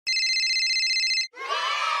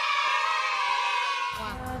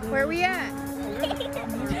Where are we at?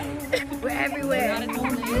 We're everywhere.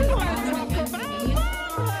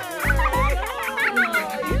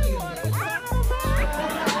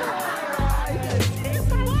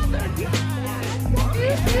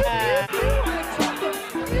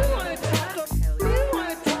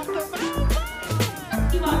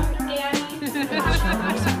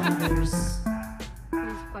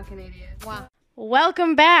 Fucking idiot. Wow.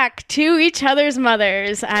 Welcome back to Each Other's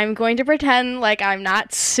Mothers. I'm going to pretend like I'm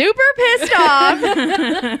not super pissed off.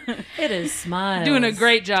 It is Smiles. Doing a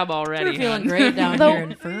great job already. We're feeling great down here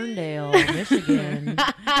in Ferndale, Michigan.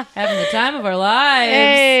 Having the time of our lives.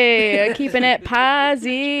 Hey, keeping it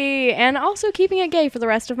posy and also keeping it gay for the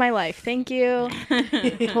rest of my life. Thank you.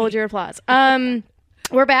 Hold your applause.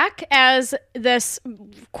 We're back as this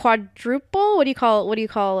quadruple. What do you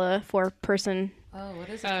call a four-person? Oh, what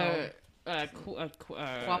is it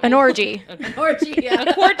An orgy. An orgy, yeah.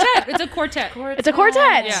 A quartet. It's a quartet. It's a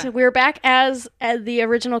quartet. Yeah. We're back as the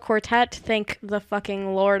original quartet. Thank the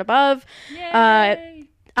fucking Lord above. Yay.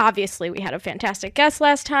 Obviously, we had a fantastic guest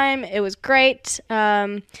last time. It was great.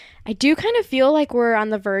 I do kind of feel like we're on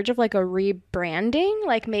the verge of like a rebranding.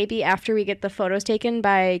 Like maybe after we get the photos taken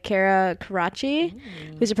by Kara Karachi,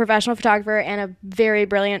 who's a professional photographer and a very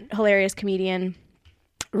brilliant, hilarious comedian.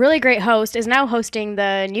 Really great host, is now hosting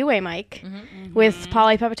the New Way Mic with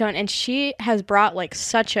Polly Pepitone, and she has brought like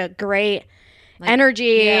such a great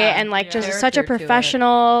energy and like just such a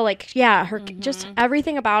professional, like her just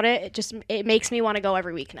everything about it. It makes me want to go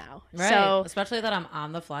every week now. Right. So especially that I'm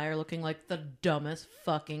on the flyer looking like the dumbest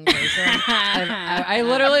fucking person. I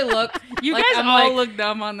literally look. You like, guys I'm all like, look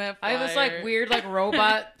dumb on that flyer. I have this like weird like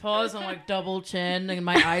robot pose and like double chin and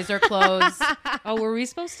my eyes are closed. Oh, were we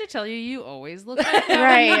supposed to tell you you always look like that?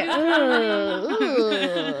 right.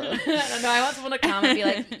 No, I want someone to come and be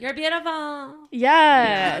like, "You're beautiful."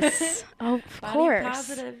 Yes. Oh, of Body course.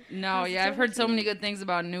 positive. No, yeah, I've heard so many good things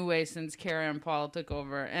about New Way since Kara and Paul took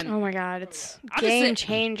over. And Oh my God, it's I'll just game say-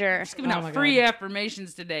 changer. just giving Oh out my free God.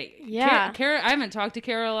 affirmations today. Yeah. Kara, I haven't talked to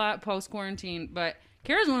Kara a lot post-quarantine, but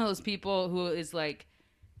Kara's one of those people who is like,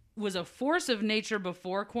 was a force of nature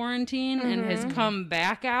before quarantine and has come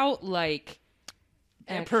back out like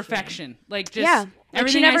at perfection. Like just Like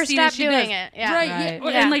everything she never I see that stopped she doing does. it. Yeah. Right. Right. Yeah.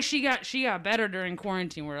 Yeah. And like she got better during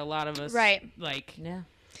quarantine where a lot of us like Yeah.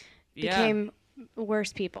 Became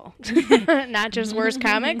worse people. Not just worse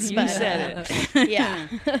comics, You but said it. yeah.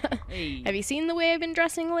 Hey. Have you seen the way I've been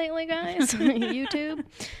dressing lately, guys? YouTube.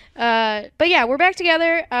 But yeah, we're back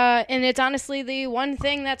together, and it's honestly the one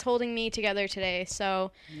thing that's holding me together today.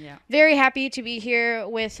 So Yeah. very happy to be here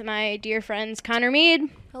with my dear friends Connor Mead,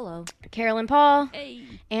 Hello. Carolyn Paul, Hey.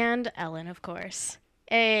 and Ellen, of course.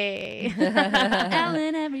 Hey.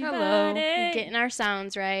 Ellen, everybody. Hello. Getting our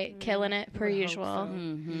sounds right, killing it per usual.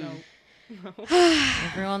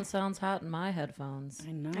 Everyone sounds hot in my headphones.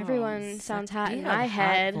 I know. Everyone sounds hot We in have my hot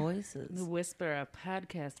head. The voices. whisper a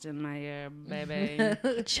podcast in my ear, baby.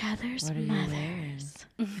 Each other's What are you mothers.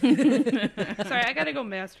 Sorry, I gotta go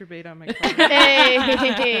masturbate on my phone.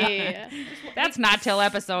 Hey. That's not till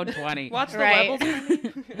episode 20. Watch the Right.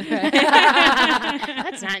 levels.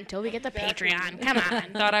 That's not until we get the Patreon. Come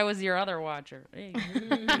on. Thought I was your other watcher. Hey.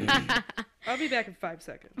 I'll be back in 5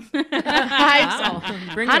 seconds. Wow.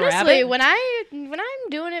 Bring the Honestly, rabbit? when I'm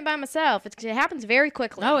doing it by myself, it happens very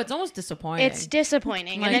quickly. Oh, it's almost disappointing. It's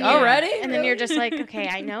disappointing. Like, and then already? And then you're just like, okay,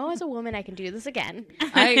 I know as a woman I can do this again.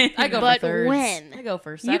 I go But for thirds. when? I go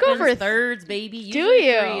for You seconds, go for thirds, baby. Do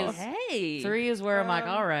Usually you? Hey. Three is where I'm like,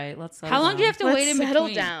 all right, let's settle How long down. do you have to Let's wait in settle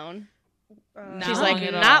between? down. Not She's long like,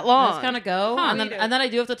 at all. not long. Let's kind of go, Huh. and then I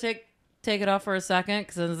do have to take it off for a second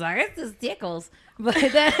because it's like it's just tickles. But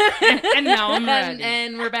then And now I'm ready.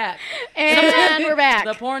 and we're back. And we're back.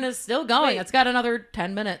 The porn is still going. Wait. It's got another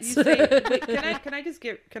 10 minutes. You say, wait,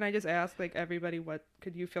 can I just ask like everybody what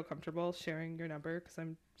could you feel comfortable sharing your number? Because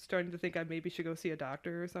I'm starting to think I maybe should go see a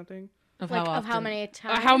doctor or something. Of Like, of how often? many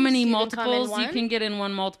times? How many you can come in multiples you one? can get in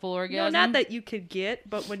one multiple No, orgasm? not that you could get,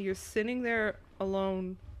 but when you're sitting there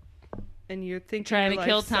alone and you're thinking Trying your to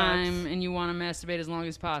kill life sucks, time and you want to masturbate as long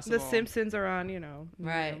as possible. The Simpsons are on,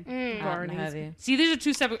 Right. Mm. Hot and Barney's. heavy. See, these are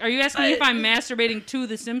two separate. Are you asking me if I'm masturbating to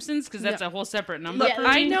The Simpsons? Because that's a whole separate number. Look, for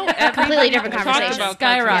I me. know Completely different Talked conversation. about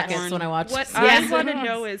Skyrockets porn. when I watch. What Yes. I want to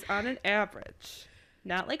know is on an average,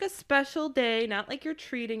 not like a special day, not like you're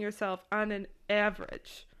treating yourself, on an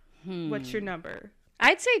average, what's your number?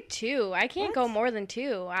 I'd say 2. I can't go What? more than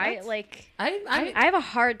 2. I like. I I have a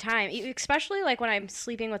hard time, especially like when I'm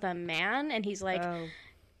sleeping with a man and he's like, Oh.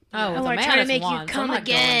 Oh, I with a want man to try to it's make you once. I'm come not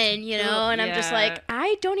going. again, you know? And I'm just Yeah. like,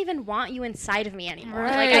 I don't even want you inside of me anymore.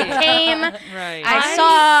 Right. Like, I came, Right. I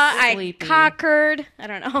saw, I my sleepy. cockerd. I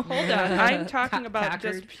don't know. Hold on. I'm talking about Cockard.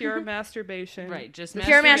 just pure masturbation. Right, just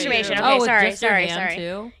Pure masturbation. Okay, with sorry, just your sorry, hand, sorry.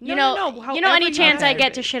 Too? You No, know, no, you know, any however chance you I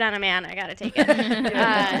get to masturbate. shit on a man, I gotta take it.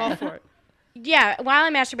 I'm all for it. Yeah, while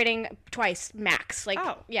I'm masturbating, twice max. Like,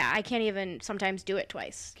 Oh. yeah, I can't even sometimes do it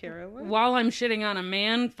twice. Carolyn? While I'm shitting on a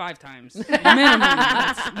man, 5 times. Minimum.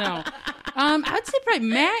 No. I'd say probably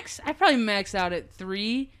max. I probably max out at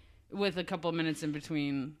 3 with a couple of minutes in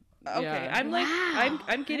between. Okay, Yeah. I'm like, Wow,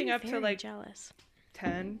 I'm getting up to very like jealous.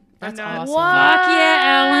 10. That's I'm not, awesome. Fuck yeah,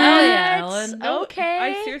 Ellen. Hell yeah, Ellen. No, Okay.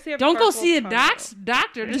 I seriously have Don't go carpal see a tunnel.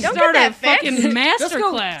 doctor. Just Don't start get a that fixed. fucking master Just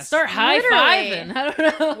go class. start high-fiving. I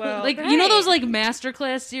don't know. Well, Like, you know those Right. like master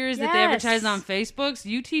class series that they Yes. advertise on Facebooks?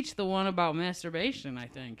 You teach the one about masturbation, I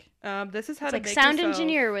think. this is how It's to like make sound yourself-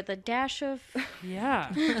 engineer with a dash of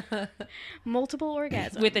Yeah. multiple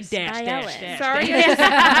orgasms. With a dash, by dash, Ellen. dash.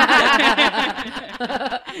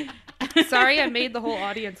 Sorry, sorry, I made the whole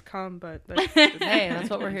audience come, but that's, Hey, that's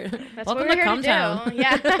what we're here. That's Welcome what we're to here Cum Town. to do.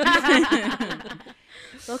 Yeah.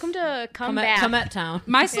 Welcome to Come Back. Come at Town.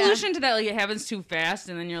 My solution to that, like, it happens too fast,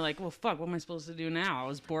 and then you're like, well, fuck, what am I supposed to do now? I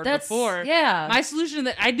was bored That's before. yeah. My solution to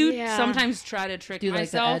that, I do Yeah. sometimes try to trick Do you like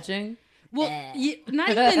the myself. edging? Well, not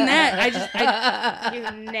even that. I You I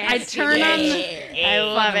nasty turn on. bitch. I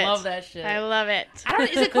love it. Love that shit. I love it. I don't.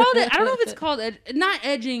 Is it called? I don't know if it's called not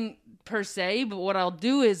edging per se, but what I'll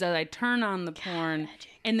do is that I turn on the porn,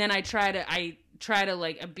 and then I try to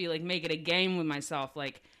like be like make it a game with myself,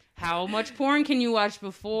 like. How much porn can you watch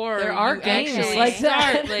before There you are games actually like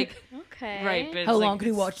that. start? Like, Okay. right, but it's How like long can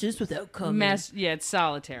you watch this without coming? yeah, it's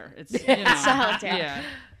solitaire. It's you know, Solitaire. Yeah.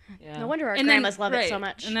 Yeah. No wonder our And then- grandmas love it right, so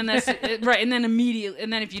much. And then that's right. And then immediately,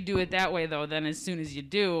 and then if you do it that way though, then as soon as you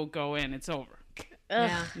do go in, it's over. Ugh.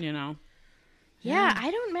 Yeah. You know. Yeah,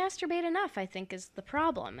 I don't masturbate enough, I think, is the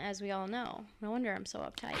problem, as we all know. No wonder I'm so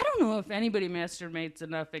uptight. I don't know if anybody masturbates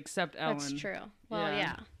enough except Ellen. That's true. Well, Yeah.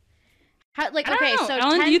 yeah. How, like, I don't okay, know. so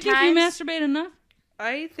Ellen, 10 do you think you times- masturbate enough?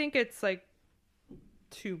 I think it's like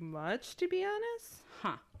too much, to be honest.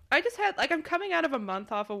 Huh. I just had like I'm coming out of a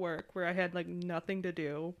month off of work where I had like nothing to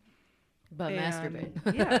do. But And,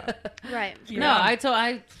 masturbate. Yeah. Right.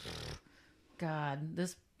 No, God,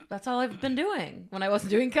 that's all I've been doing when I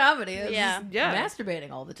wasn't doing comedy. It was Yeah. just Yeah.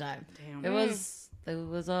 masturbating all the time. Damn. It was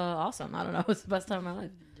awesome. I don't know. It was the best time of my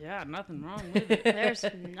life. Yeah, nothing wrong with it. There's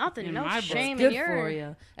nothing, In no my book. shame Good in your... for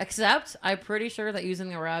you. Except I'm pretty sure that using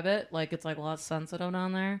the rabbit, like it's like less sensitive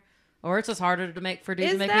down there, or it's just harder to make for dudes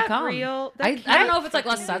Is to make me that come. real? That I don't can't know if it's like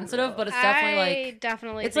less fucking be sensitive, real. but it's definitely I like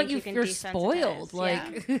definitely it's think like you can you're desensitize. spoiled. Yeah.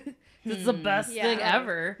 Like it's the best Yeah. thing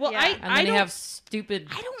ever. Well, Yeah. I and then I you don't have stupid.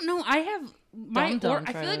 I don't know. I have my. Dum-dum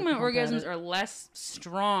I try feel like to my poke at orgasms it. are less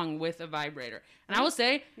strong with a vibrator, and I will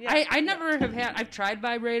say Yeah. I never have had. I've tried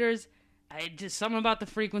vibrators. I just something about the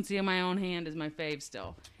frequency of my own hand is my fave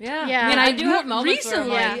still. Yeah, Yeah. I mean, I I do have moments recently,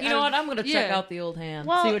 where I'm like, yeah. you know what? I'm gonna check Yeah. out the old hand,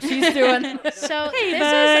 Well- see what she's doing. So Hey, this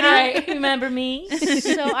bud, is... remember me?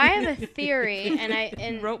 So I have a theory, and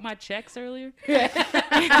You wrote my checks earlier. my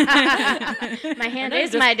hand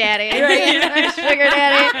is just- my daddy. Sugar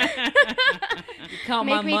daddy. Count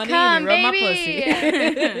Make my me money come, and you rub my baby. pussy. Look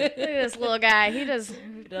at this little guy. He does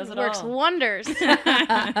Does it works all. wonders.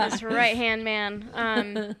 This right hand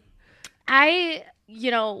man. I,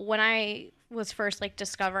 when I was first like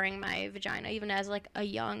discovering my vagina, even as like a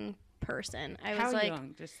young person, I was How like,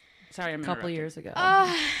 young? Just sorry, I'm A couple interrupting. years ago.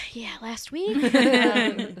 yeah, last week.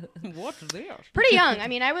 What's this? Pretty young. I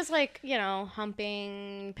mean, I was like,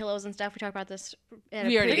 humping pillows and stuff. We talked about this at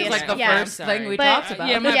We a already I think previous, it's like the yeah. first thing we But- talked about.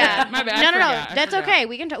 Yeah, my yeah, bad. My bad. I No, forgot. I that's forgot. okay.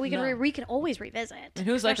 We can No. we can always revisit. And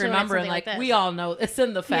who's like especially when it's remembering, something like this. we all know it's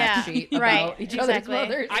in the fact Yeah, sheet about right, each exactly. other's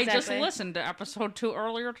mothers. I just Exactly. listened to episode 2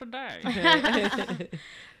 earlier today.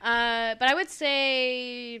 But I would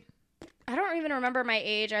say I don't even remember my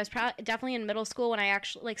age. I was definitely in middle school when I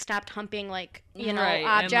actually like stopped humping like Right, and, like,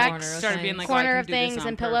 objects, started being like, corner oh, I of can do this things on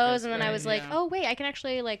and pillows, purpose, and then I right, was like, yeah. oh wait, I can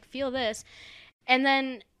actually like feel this, and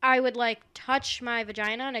then I would like touch my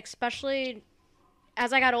vagina, and especially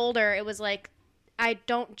as I got older, it was like I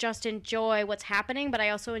don't just enjoy what's happening, but I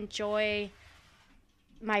also enjoy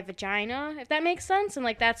my vagina, if that makes sense. And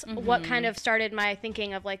like that's what kind of started my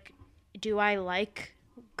thinking of like, do I like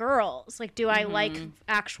girls? Like, do I like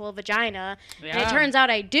actual vagina? And it Yeah. turns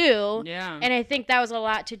out I do. Yeah. And I think that was a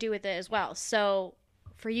lot to do with it as well. So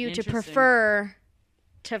for you to Interesting. prefer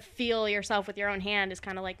to feel yourself with your own hand is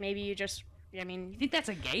kind of like maybe you just I mean, You think that's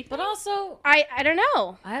a gay thing? But also, I don't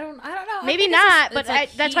know. I don't know. I Maybe think it's not, just- but it's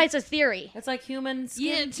like that's why heat. it's a theory. It's like human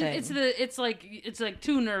skin. Yeah, it's like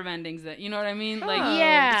two nerve endings that, you know what I mean? Like Oh,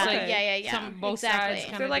 Yeah, it's like yeah. some both Exactly. sides Is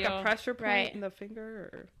kind there of like deal. a pressure point Right. in the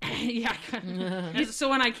finger? Or... Yeah. So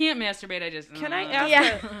when I can't masturbate, I just Can I ask?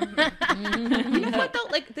 Yeah. You know what though?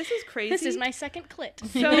 Like this is crazy. This is my second clit.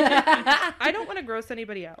 So I don't want to gross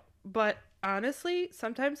anybody out, but honestly,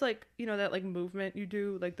 sometimes like that like movement you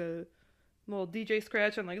do, like the little DJ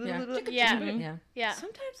scratch and like Yeah. Yeah. Yeah. Yeah.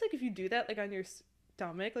 Sometimes like if you do that like on your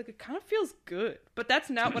stomach, like it kind of feels good. But that's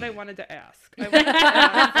not what I wanted to ask. I wanted to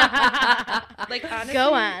ask, like honestly,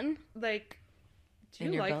 Go on. Like, do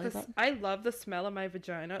In you your like belly this? button? I love the smell of my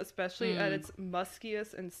vagina, especially at its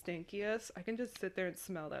muskiest and stinkiest. I can just sit there and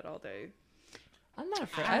smell that all day. I'm not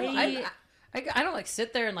afraid. I don't like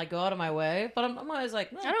sit there and like go out of my way, but I'm always like,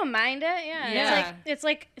 I don't mind it. Yeah. Yeah. It's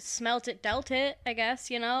like smelt it, dealt it, I guess,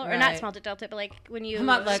 or not Right. smelt it, dealt it, but like when you I'm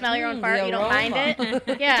not like, smell your own "Mm, fart, the you don't mind aroma."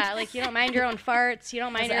 it. Yeah. Like you don't mind your own farts. You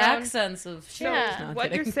don't mind the your own. accents of shit. Yeah. No, I'm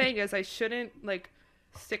What kidding. you're saying is I shouldn't like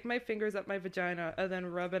stick my fingers up my vagina and then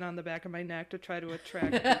rub it on the back of my neck to try to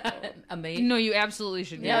attract people. A mate. No, you absolutely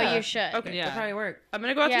should. No, Yeah. you should. Okay. Yeah. That'd probably work. I'm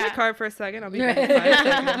gonna go out to Yeah. my car for a second. I'll be back in 5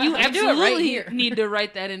 seconds. You do it right absolutely here. need to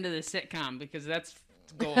write that into the sitcom because that's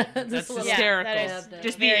gold. That's a little- hysterical. Yeah, that is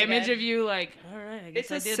Just the very image good. of you like, all right, I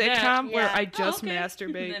guess It's a I did sitcom where Yeah. I just okay.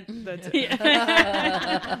 masturbate. Then- That's it.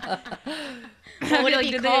 that. What would it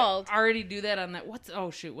be did called? They already do that on that?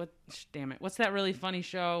 Damn it! What's that really funny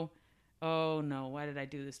show? Oh no! Why did I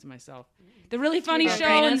do this to myself? The really funny About show,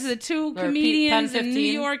 and penis? the two Or Pen comedians in New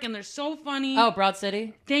 15? York, and they're so funny. Oh, Broad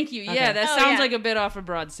City. Thank you. Okay. Yeah, that Oh, sounds yeah. like a bit off of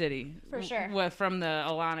Broad City. For sure. From the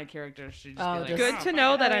Alana character. She'd just Oh, be like, just- Good "Oh, to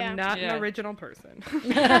know that Oh, I'm yeah. not Yeah. an original person.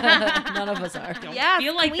 None of us are. don't Yes,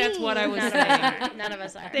 feel like that's what I was None saying. of us, none of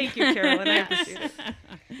us are. Thank you, Carolyn. I appreciate it.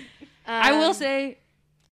 I will Um, say,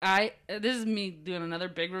 this is me doing another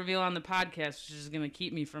big reveal on the podcast, which is going to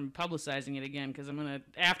keep me from publicizing it again because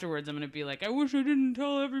afterwards I'm gonna be like, I wish I didn't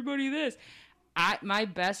tell everybody this. My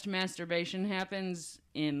best masturbation happens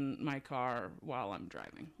in my car while I'm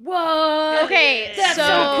driving. Whoa. Okay, That's so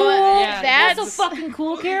so cool. Yeah, that's That's so fucking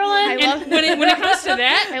cool, Carolyn. I love When it comes to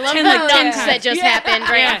that, I love 10, the like 10 dunks times. that just Yeah. happened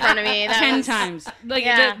right Yeah. in front of me. That 10 was- times. Like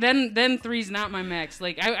Yeah. then three's not my max.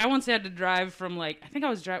 Like I once had to drive from I think I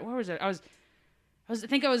was driving. Where was it? I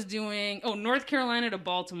think I was doing North Carolina to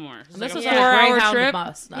Baltimore. It was This like was a a 4-hour Greyhound trip.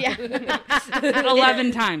 bus. No. Yeah.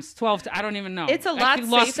 11 times, 12. I don't even know. It's a I lot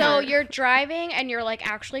lost safer. So count. you're driving and you're like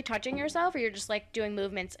actually touching yourself, or you're just like doing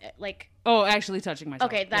movements like. Actually touching myself.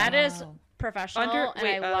 Okay, that is Wow. professional, and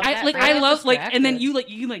Wait, I love I that. like for I you. love and then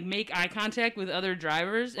distracted. you make eye contact with other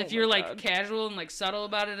drivers. If you're my like God. casual and like subtle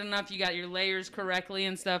about it enough, you got your layers correctly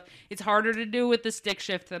and stuff. It's harder to do with the stick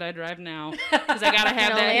shift that I drive now because I gotta have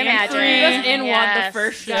can that only hand imagine. free. Just in one the Yes.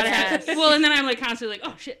 first Gotta shift. have, well, and then I'm like constantly like,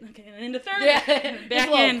 oh shit, okay, and into third, Yeah. and back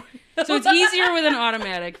Slow. in. So it's easier with an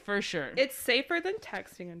automatic for sure. It's safer than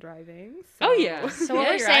texting and driving. Oh, yeah. So what Yeah,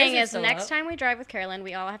 we're your saying eyes are is, still next up. time we drive with Carolyn,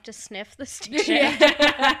 we all have to sniff the stick shift.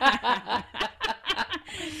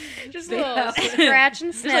 Just a little Yeah. scratch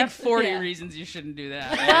and There's like sniff. 40 Yeah. reasons you shouldn't do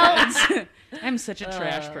that. I'm such a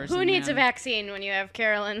trash person. Who needs a man. vaccine when you have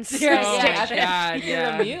Carolyn's You're Oh stick my shift? god, You're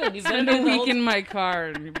yeah. immune. You've Spend been a immune the week whole in my car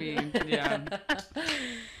and be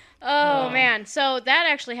Oh man, so that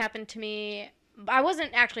actually happened to me. I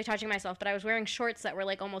wasn't actually touching myself, but I was wearing shorts that were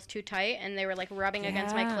like almost too tight, and they were like rubbing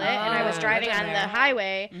against my Yeah. clit. And I was Oh, driving I've on been the there.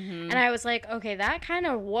 highway, Mm-hmm. and I was like, okay, that kind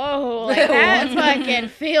of like that fucking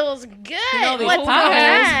feels good. know, these What's going potholes,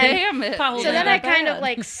 on? Damn it. Potholes So are then not I kind of bad.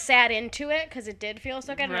 like sat into it because it did feel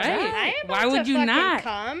so good. And I was like, Right. I am Why about would to you fucking not?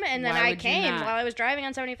 come, and then Why I would you came not? while I was driving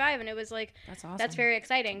on 75, and it was like That's awesome. that's very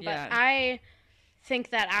exciting. Yeah. But I think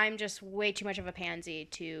that I'm just way too much of a pansy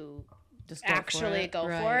to Just go actually go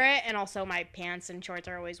Right. for it. And also my pants and shorts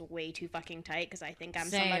are always way too fucking tight because I think I'm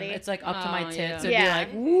Same. somebody. It's like up to my Oh, titits. yeah. It'd Yeah.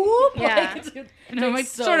 be like whoop. Yeah. Like, it No, it takes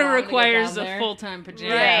so sort of long to get requires down a there. full-time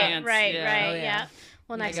pajama right, pants. right, yeah. right, Oh, yeah. yeah.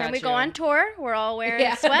 Well, I next time got we go you. on tour, we're all wearing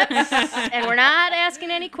Yeah. sweats and we're not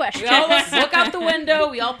asking any questions. We all look out the window.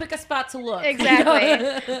 We all pick a spot to look. Exactly.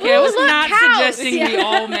 Okay, I was Ooh, look, not cows. suggesting we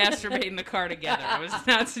all masturbate in the car together. I was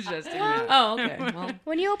not suggesting that. Oh, okay. Well,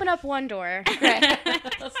 When you open up one door, great.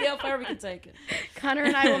 Let's see how far we can take it. Connor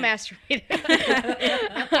and I will masturbate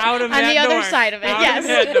Out of on that the other door. side of it. Out Yes, of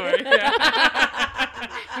that door. Yeah.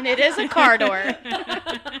 and it is a car door,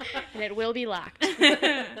 and it will be locked.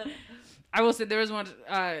 I will say there was one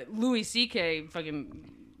Louis C.K.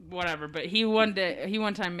 fucking whatever, but he one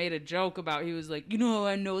time made a joke about he was like, you know,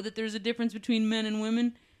 I know that there's a difference between men and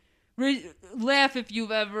women. laugh if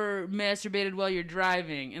you've ever masturbated while you're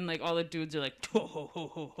driving, and like all the dudes are like, ho ho ho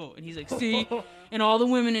ho ho, and he's like, see, and all the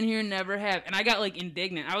women in here never have, and I got like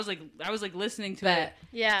indignant. I was like listening to it.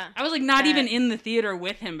 Yeah. I was like not even in the theater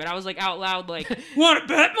with him, but I was like out loud like, want to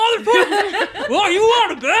bet, motherfucker? Oh, you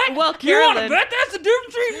want to bet? Well, you want to Carolyn- bet? That's the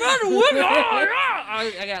difference between men and women. Oh,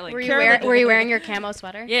 yeah. I got like, Were you wearing your camo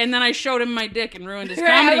sweater? yeah, and then I showed him my dick and ruined his Right,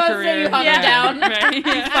 I comedy was gonna say career. you hung him down. Right,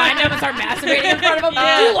 yeah. Find him and start masturbating in front of him.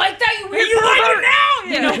 Yeah. Do you like that? You weird You like it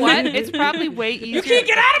now? You know what? It's probably way easier. You can't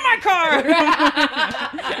get out of my car.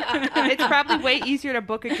 It's probably way easier to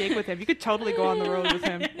book a gig with him. You could totally go on the road with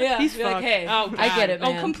him. Yeah, He's be like, fucked. hey, Oh, I God. get it,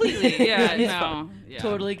 man. Oh, completely. Yeah, no. Yeah.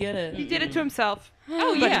 Totally get He it. did it to himself.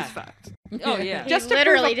 Oh, But yeah. he's fucked. Oh, yeah. He Just to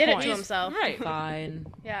literally prove a did it point. to himself. Right. Fine.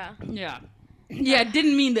 Yeah. Yeah. Yeah,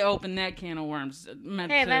 didn't mean to open that can of worms.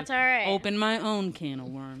 Meant Hey, to that's all right. open my own can of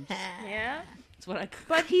worms. Yeah. That's what I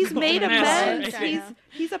But he's made Sorry. amends.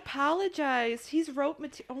 He's apologized. He's wrote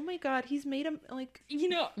material. Oh my God, he's made him like. You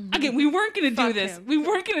know, again, we weren't gonna do Fuck this. him. We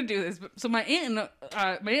weren't gonna do this. But, so my aunt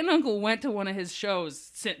and uncle went to one of his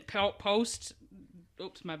shows. Post.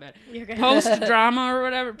 Oops, my bad. You're good. Post drama or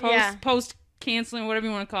whatever. Yeah. Post canceling, whatever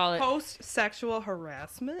you want to call it. Post sexual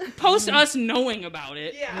harassment. Post us knowing about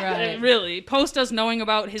it. Right. Really. Post us knowing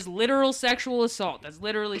about his literal sexual assault. That's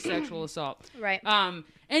literally sexual assault. Right.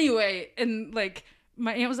 Anyway, and like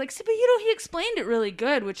my aunt was like, see, but you know, he explained it really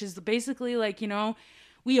good, which is basically like, you know,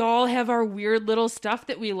 we all have our weird little stuff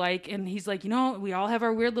that we like. And he's like, you know, we all have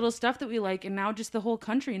our weird little stuff that we like. And now just the whole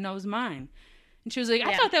country knows mine. And she was like, I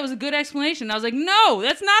Yeah. thought that was a good explanation. I was like, no,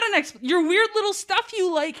 that's not an your weird little stuff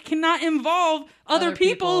you like cannot involve other Other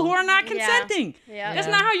people people. who are not Yeah. consenting. Yeah. That's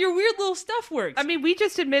Yeah. not how your weird little stuff works. I mean, we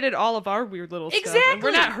just admitted all of our weird little stuff. And Exactly. we're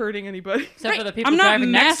not hurting anybody. Except for the people I'm not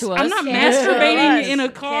driving next to us. I'm not Cancel masturbating us. in a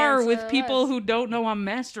car Cancel with people us. who don't know I'm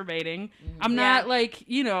masturbating. I'm Yeah. not like,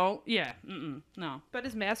 you know, yeah, no. But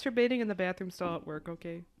is masturbating in the bathroom still at work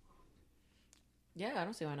okay? Yeah, I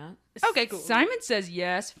don't see why not. Okay, cool. Simon says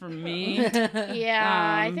yes for me.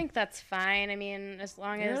 Yeah, I Um, think that's fine. I mean, as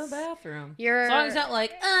long You're in the as bathroom. you're As long as it's not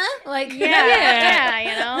like, like, yeah,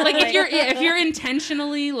 you know, Like if you're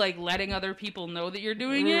intentionally like letting other people know that you're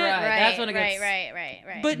doing it. Right. right, that's when it gets-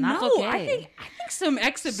 right. But And that's no, okay. I think some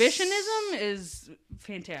exhibitionism is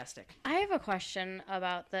fantastic. I have a question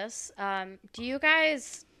about this. Do you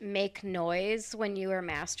guys make noise when you are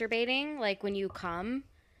masturbating, like when you come?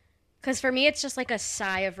 Because for me, it's just like a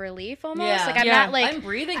sigh of relief almost. Yeah. Like I'm Yeah. not like I'm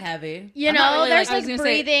breathing heavy. you I'm know, not really, there's I was like gonna say,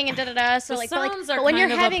 breathing and da-da-da. So the like, sounds are but when you're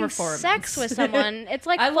kind of a having performance. sex with someone, it's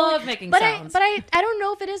like I fully- love making but sounds. I don't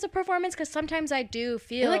know if it is a performance because sometimes I do It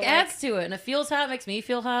feel like adds to it, and it feels hot, makes me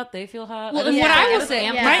feel hot. They feel hot. Well, I and just- what I will guess say,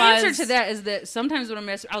 it my answer amplifies- to that is that sometimes when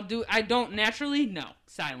I'm I don't naturally, no,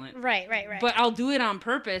 silent. right. But I'll do it on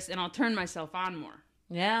purpose and I'll turn myself on more.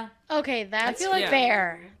 Yeah. Okay, that's feel like-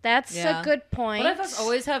 fair. That's Yeah. a good point. But I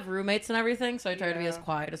always have roommates and everything, so I try to be as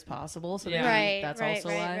quiet as possible. So Yeah. maybe right, that's right, also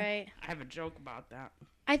right, why. right. I have a joke about that.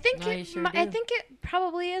 I think No, you sure I do. think it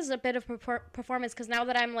probably is a bit of performance because now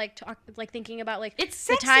that I'm like thinking about like It's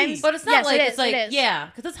the sexy. times, But it's not Yes, like it it's is, like it is. yeah,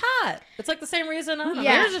 because it's hot. It's like the same reason. I don't know,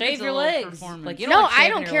 Yeah. you just It's shave a your little legs. performance. Like you No, like I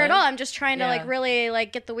shaving don't your care at all. legs. I'm just trying to like Yeah. really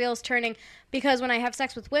like get the wheels turning because when I have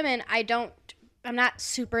sex with women, I'm not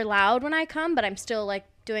super loud when I come, but I'm still like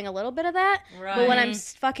doing a little bit of that. But when I'm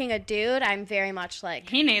Right. fucking a dude, I'm very much like.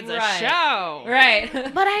 He needs a Right. show. Right.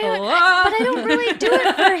 But I don't really do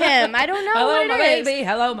it for him. I don't know Hello, what my it is. baby.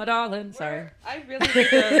 Hello, my darling. Sorry. I really need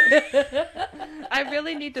to. I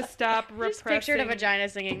really need to stop I repressing. just pictured a vagina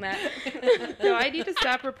singing that. No, I need to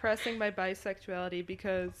stop repressing my bisexuality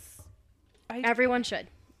because Everyone should.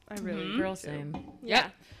 I really Girl, do. same. Yeah.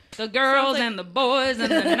 The girls like- and the boys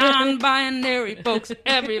and the non-binary folks,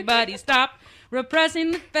 everybody stop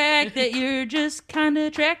repressing the fact that you're just kind of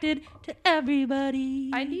attracted to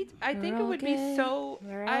everybody. I think it would be okay. so.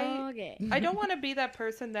 We're all gay. I don't want to be that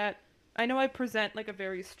person that I know I present like a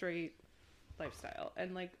very straight lifestyle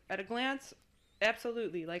and like at a glance,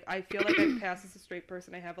 absolutely. Like I feel like I pass as a straight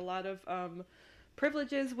person. I have a lot of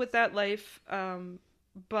privileges with that life,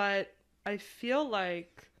 but I feel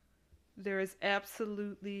like there is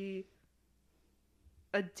absolutely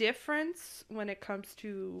a difference when it comes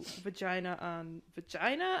to vagina on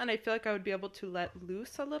vagina, and I feel like I would be able to let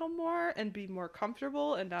loose a little more and be more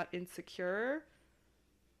comfortable and not insecure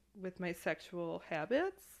with my sexual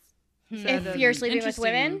habits. instead If of- you're sleeping with Interesting.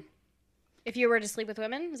 women, if you were to sleep with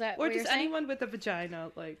women, is that or what you're just saying? anyone with a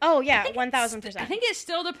vagina, like Oh yeah, I 1000%. think it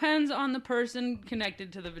still depends on the person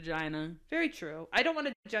connected to the vagina. very true. I don't want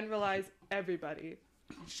to generalize everybody,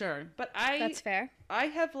 Sure. but That's fair. I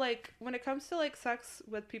have like when it comes to like sex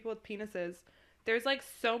with people with penises, there's like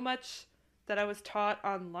so much that I was taught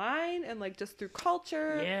online and like just through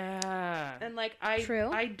culture. Yeah. And like True.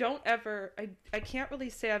 I don't ever I can't really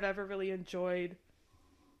say I've ever really enjoyed.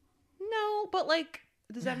 No, but like,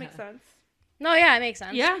 does that make sense? No, yeah, it makes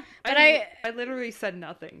sense. Yeah. But I literally said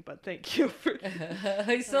nothing, but thank you for.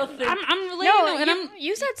 I still think I'm relating no, and I'm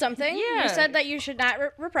you said something. Yeah. You said that you should not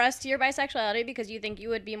repress your bisexuality because you think you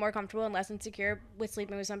would be more comfortable and less insecure with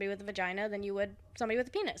sleeping with somebody with a vagina than you would somebody with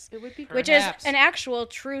a penis. It would be Which Perhaps. is an actual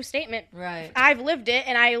true statement. right. I've lived it,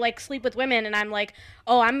 and I like sleep with women, and I'm like,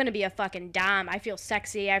 oh, I'm gonna be a fucking dom. I feel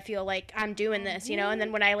sexy. I feel like I'm doing this, you know. And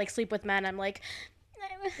then when I like sleep with men, I'm like,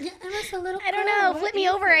 I don't know, flip me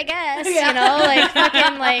over, I guess. You know, like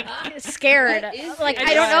fucking like scared. Like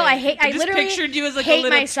I don't know. I just literally pictured you as like a hate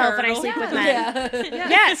little myself when I turtle. sleep with men. Yeah.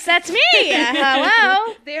 Yes, that's me.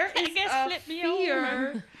 Hello. There is guess a flip me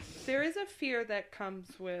fear. There is a fear that comes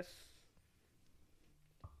with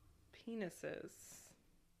penises.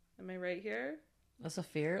 Am I right here? That's a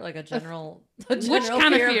fear, like a Which general kind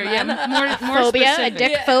of fear? Yeah, men. more Phobia, a specific.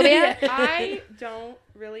 dick phobia. I don't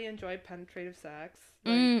really enjoy penetrative sex.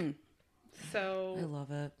 Like, Mm. So I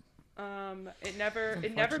love it. it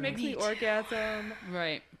never makes me orgasm.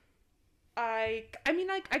 Right. I mean,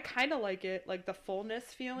 like, I kind of like it, like the fullness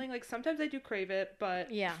feeling. Like sometimes I do crave it,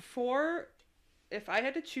 but Yeah. if I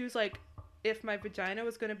had to choose, like, if my vagina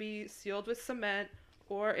was going to be sealed with cement,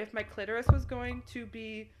 or if my clitoris was going to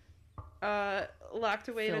be locked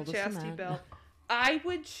away Filled in a with chastity cement. belt, I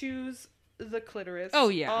would choose the clitoris. Oh,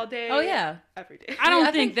 yeah. all day. Oh yeah. every day. I don't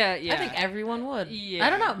I think that. Yeah. I think everyone would. Yeah. I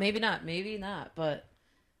don't know. Maybe not. But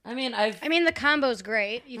I mean, I mean, the combo's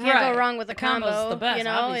great. You can't Right. go wrong with the a combo. combo's the best, you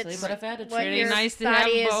know, obviously. it's But if I had to what choose, your nice to have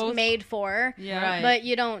body is both. made for. Yeah. Right. But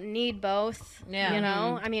you don't need both. Yeah. You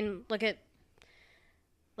know? I mean, look at,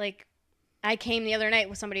 like, I came the other night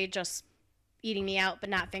with somebody just eating me out but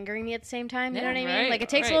not fingering me at the same time. You know Yeah, what I mean? right, Like, it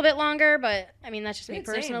takes right. a little bit longer, but, I mean, that's just me Same,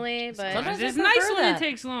 same. personally. But Sometimes It's I nice prefer when that. it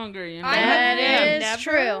takes longer. You know. I that have is never,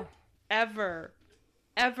 true.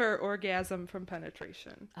 ever orgasm from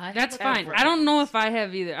penetration. That's fine. Ever. I don't know if I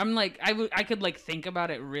have either. I'm like I could like think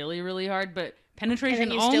about it really really hard, but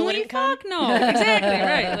penetration you only. still wouldn't come? Fuck no. Exactly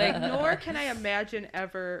right. Like Nor can I imagine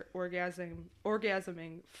ever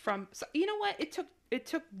orgasming from. So, you know what? It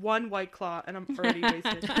took one White Claw, and I'm already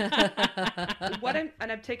wasted.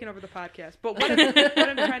 I'm taking over the podcast. But what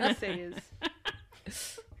I'm trying to say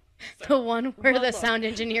is, The one where Well, the look. sound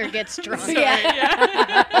engineer gets drunk.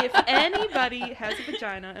 if anybody has a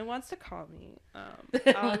vagina and wants to call me,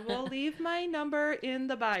 I will leave my number in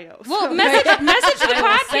the bio. well, So- message to the I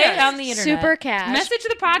will say it on podcast. the internet. Super cash. Message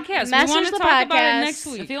the podcast. Message we want to the talk about podcast. it next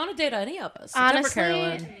If week. you want to date any of us, Honestly, except for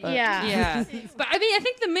Carolyn, but- yeah. Yeah, but I mean,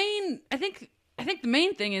 I think the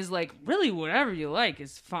main thing is like really whatever you like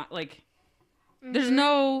is fine. Like, there's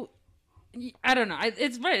no, I don't know.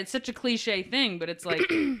 It's right. It's such a cliche thing, but it's like,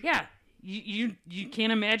 yeah, you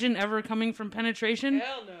can't imagine ever coming from penetration.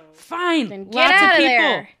 Hell no. Fine, Then get lots of outta people,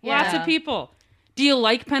 there. lots Yeah. of people. Do you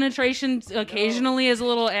like penetration occasionally as a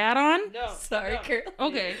little add-on? No. Sorry, no. Carolyn.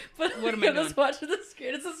 Okay, But what am I doing? Just watching the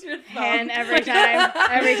screen. Is this your thumb? And every time.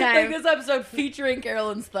 Every Like time. this episode featuring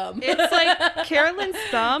Carolyn's thumb. It's like Carolyn's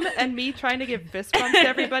thumb and me trying to give fist bumps to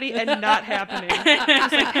everybody and not happening.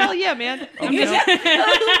 Just like, hell yeah, man. it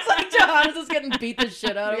looks like Johannes is getting beat the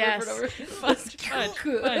shit out of Yes. her. Fudge,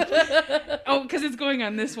 fudge. Oh, because it's going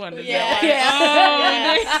on this one. Is Yeah. that why? Yeah. Oh,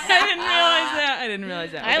 Yes. I didn't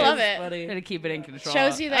realize that. I Okay. love it. Funny. Gotta keep it in control.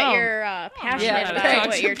 Shows you that Oh, you're passionate Yeah, about talk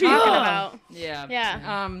what to you're people. talking about. Yeah.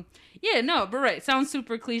 Yeah. Yeah. No, but right. It sounds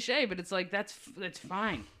super cliche, but it's like that's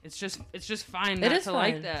fine. It's just fine not It is to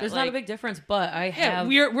fine. like that. There's like, not a big difference, but I Yeah, have.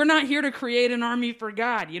 we're not here to create an army for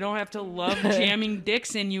God. You don't have to love jamming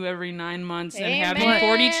dicks in you every 9 months and having Amen.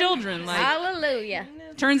 40 children. Like, Hallelujah.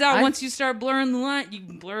 turns out I- once you start blurring the line, you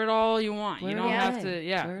can blur it all you want. You Blur it don't all have night. to.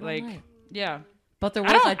 Yeah, Blur it all like night. yeah. But there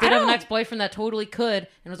I was, don't- I did I have an don't- ex-boyfriend that totally could, and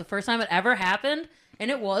it was the first time it ever happened, and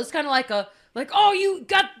it was kind of like, oh,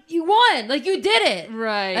 you won, like you did it,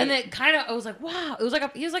 Right. And it kind of, I was like, wow, it was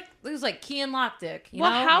like Key and Lock Dick, you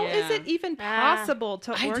Well, know? how Yeah. is it even possible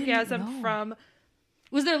to I didn't orgasm know. from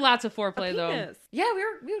Was there lots of a foreplay though? penis? Yeah,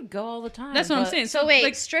 we would go all the time. That's what I'm but saying. So wait,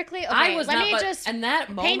 like, strictly. Okay, I was let not, me but just in that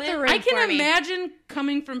paint moment, the room I can for me. imagine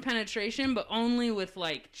coming from penetration, but only with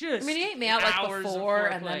like just. I mean, he ate me out like hours of before,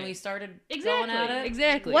 and then foreplay. we started exactly going at it.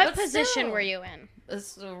 exactly. What But position still. were you in?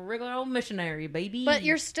 It's a regular old missionary, baby. But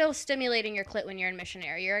you're still stimulating your clit when you're in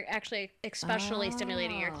missionary. You're actually especially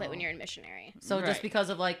stimulating your clit when Oh. you're in missionary. so Right. just because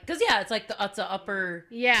of because yeah, it's like it's a upper.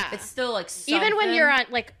 Yeah. It's still like Even when something. you're on,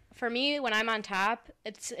 like, for me, when I'm on top,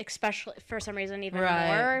 it's especially, for some reason, even Right.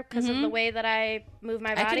 more because of the way that I move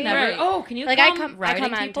my I body. can never. Right. Oh, can you Like, call I them come riding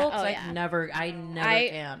on people? top- 'Cause oh, I yeah. never I-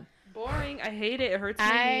 can. boring. I hate it. It hurts my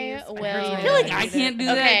I knees. will- It hurts my I feel like knees. I can't do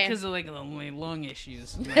Okay. that because of like my lung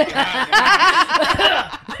issues.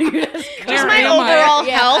 Just my overall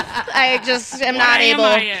health. I just am not able.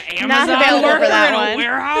 Not available for that one.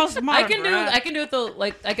 Warehouse, I can do it the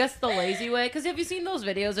like I guess the lazy way, because have you seen those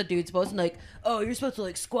videos of dudes posting like, oh, you're supposed to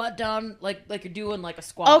like squat down like you're doing like a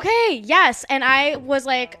squat. Okay, yes. And I was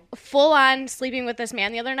like full on sleeping with this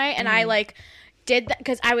man the other night, and I like did that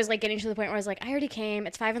because I was like getting to the point where I was like, I already came.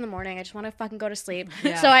 It's 5 a.m. I just want to fucking go to sleep.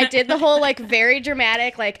 Yeah. So I did the whole like very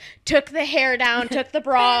dramatic, like took the hair down, took the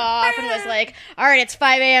bra off, and was like, all right, it's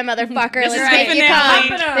 5 a.m. motherfucker. This Let's is make the you finale.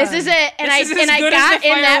 come. This is it. And This is as I good as got the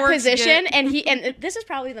in that fireworks position, get. and this is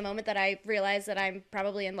probably the moment that I realized that I'm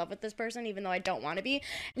probably in love with this person, even though I don't want to be,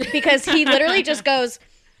 because he literally just goes,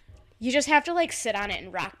 you just have to like sit on it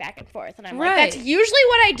and rock back and forth, and I'm like, Right. that's usually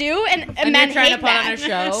what I do, and And men you're trying hate to put on that. a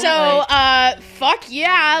show. So, like- fuck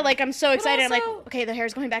yeah! Like I'm so excited. I'm also- like, okay, the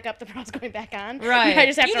hair's going back up, the bra's going back on. Right. I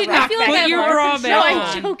just have You to did rock not feel back like and that your forth. bra back No, on.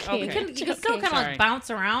 I'm joking. Okay. you can still kind of Sorry. like bounce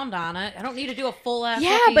around on it. I don't need to do a full ass.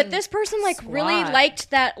 Yeah, fucking but this person like really squat. liked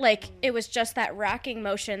that. Like it was just that rocking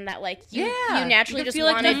motion that like you naturally You just feel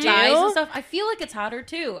like want to the do. thighs and stuff. I feel like it's hotter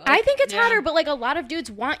too. I think it's Yeah. hotter, but like a lot of dudes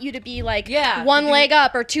want you to be like Yeah, one you- leg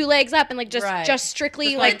up or 2 legs up and like Right. just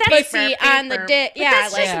strictly Just like like pussy paper, on the paper. dick. But Yeah,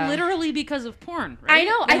 that's like just literally because of porn, right? I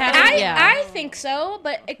know. They haven't- I think so,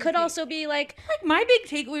 but it could also be like like my big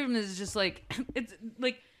takeaway from this is just like it's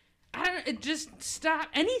like I don't. It just stop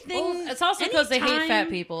anything. Well, it's also because they hate anytime- fat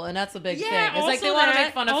people, and that's the big Yeah, thing. It's like they also want to that,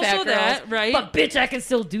 make fun of also fat girls, that, right? But bitch, I can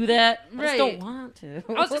still do that. I just don't Right. want to.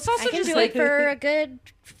 It's also I can just do like it for a good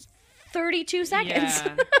 32 seconds.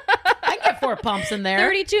 Yeah. I can get 4 pumps in there.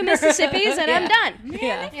 32 Mississippis and I'm Yeah. done.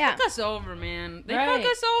 Yeah. Yeah. Fuck us over, man. They Right.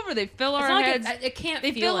 fuck us over. They fill It's our not like heads. it can't.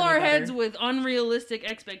 They feel fill our any heads better. with unrealistic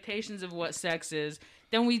expectations of what sex is.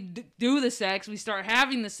 Then we do the sex, we start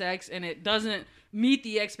having the sex, and it doesn't meet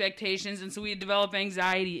the expectations, and so we develop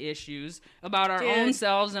anxiety issues about our own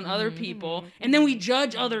selves and other people, and then we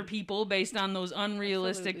judge other people based on those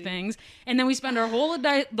unrealistic things, and then we spend our whole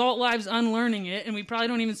adult lives unlearning it, and we probably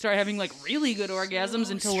don't even start having like really good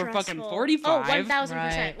orgasms until we're fucking Stressful. 45. Oh, 1,000%.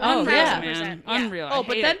 Right. Oh, yeah, 1,000%. man. Yeah. Unreal. I Oh,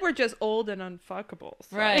 but hate then it. we're just old and unfuckable.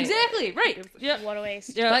 So. Right. Exactly, right. Yeah. What a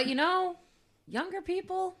waste. Yeah. But you know, younger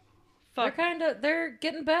people, Fuck. they're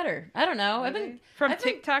getting better. I don't know. I've been From I've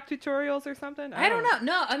been- TikTok tutorials or something? I don't know.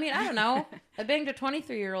 No, I mean I don't know. I banged a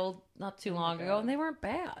 23-year-old not too long ago, and they weren't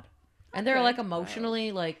bad. And they were like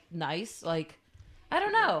emotionally like nice. Like I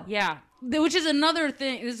don't know. Yeah. Which is another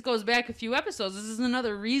thing. This goes back a few episodes. This is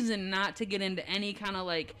another reason not to get into any kind of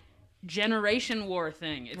like generation war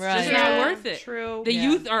thing. It's Right. just Yeah, not worth it. true. The Yeah.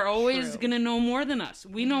 youth are always True. going to know more than us.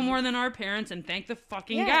 We know more than our parents, and thank the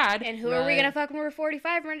fucking Yeah. God. And who are we Right. gonna fuck when we're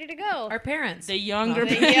 45 and ready to go? Our parents. The younger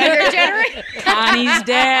The younger generation. Connie's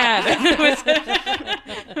dad.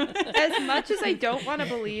 As much as I don't want to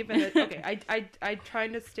believe in it, okay, I'm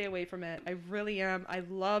trying to stay away from it. I really am. I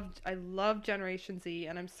love Generation Z,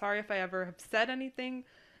 and I'm sorry if I ever have said anything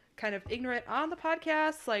kind of ignorant on the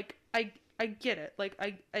podcast. Like I get it. Like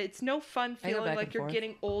it's no fun I go feeling back like and you're forth.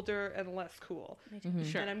 getting older and less cool.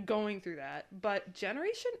 Sure. And I'm going through that. But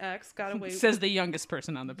Generation X got away Says the youngest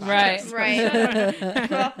person on the podcast. Right. Right.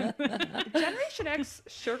 well, Generation X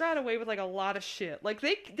sure got away with like a lot of shit. Like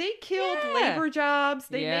they killed Yeah. labor jobs.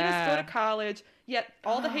 They made us go Yeah. to college. Yet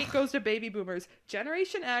all the hate goes to baby boomers.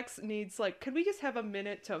 Generation X needs like, could we just have a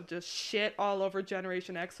minute to just shit all over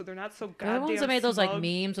Generation X so they're not so They're goddamn the ones that made those like smug?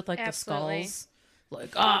 memes with like Absolutely. the skulls.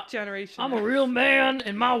 Like, Generation I'm a X. real man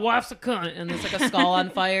and my wife's a cunt, and there's like a skull on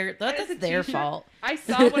fire. That That's is a their t-shirt. fault. I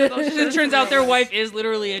saw one of those. It shirts turns in out their real life. wife is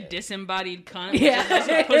literally a disembodied cunt. Which Yeah. is just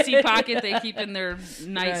a pussy pocket they keep in their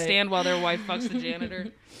nightstand while their wife fucks the janitor.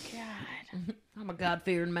 I'm a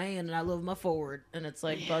God-fearing man and I love my Ford, and it's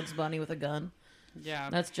like Bugs Bunny with a gun. Yeah.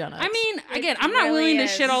 That's Gen X. I mean, again, I'm not really willing to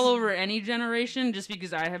is. shit all over any generation just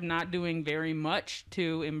because I have not doing very much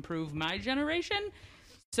to improve my generation.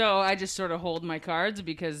 So I just sort of hold my cards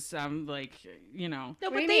because I'm like, you know. No,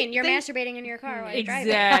 What do you they- mean? You're they- masturbating in your car while you're driving.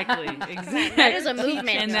 Exactly. Exactly. That is a movement.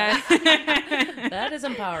 And that that is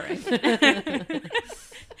empowering.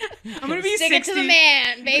 I'm gonna be Stick 60. it to the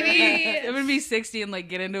man, baby. I'm gonna be 60 and like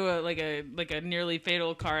get into a nearly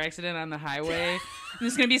fatal car accident on the highway. And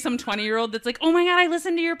there's gonna be some 20-year-old that's like, "Oh my god, I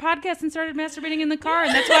listened to your podcast and started masturbating in the car,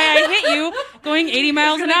 and that's why I hit you going 80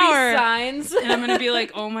 miles an hour." Signs. And I'm gonna be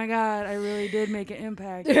like, "Oh my god, I really did make an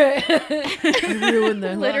impact." back. Ruin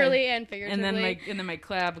their Literally and figuratively. And then my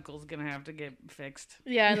clavicle's gonna have to get fixed.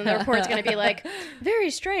 Yeah, and then the report's going to be like, very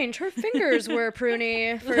strange, her fingers were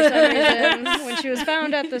pruny for some reason when she was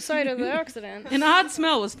found at the site of the accident. An odd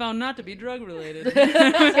smell was found not to be drug related.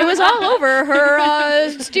 It was all over her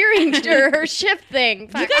steering, her shift thing.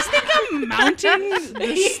 Fuck. You guys think I'm mounting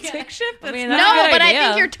the stick shift? That's mean, not that's No, a good but I idea.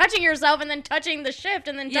 think you're touching yourself and then touching the shift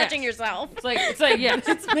and then Yes. touching yourself. It's like Yes.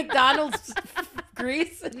 it's McDonald's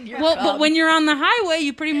grease. And your Well, but thumb. when you're on the highway,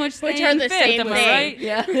 you pretty much stay Which in are the fifth. same Am I thing. right?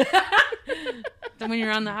 yeah, Then when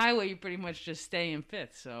you're on the highway, you pretty much just stay in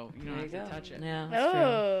fifth, so you don't there have you to go. touch it. Yeah, that's true.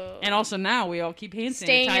 Oh. And also now we all keep hand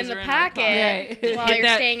Staying sanitizer in the our pocket Right. while Hit you're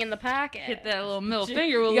that- staying in the pocket. Hit that little middle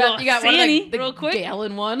finger with You a little got one of Sanny the real quick.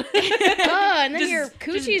 gallon one. Oh, and then Just- your just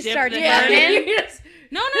coochie dip starts the- burning.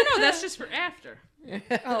 No, that's just for after.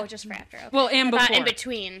 Oh, just for after. Okay. Well, and Not before. in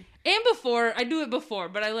between. And before, I do it before,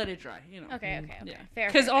 but I let it dry, you know. Okay. Yeah. Fair.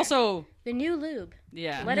 Because fair, also, fair. The new lube.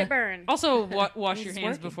 yeah. Let it burn. Also, wash your It's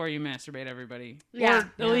hands working. before you masturbate, everybody. Yeah. Or at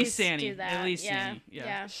Yeah. least Please Sandy. do that. At least Yeah. Sandy.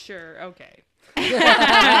 Yeah. Sure. Okay.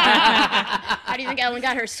 How do you think Ellen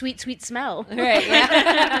got her sweet, sweet smell? Right.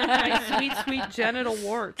 Yeah. My sweet, sweet genital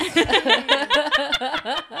warts.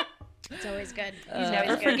 It's always good.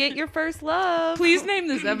 Never forget your first love. Please name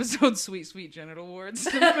this episode "Sweet, Sweet Genital Wards."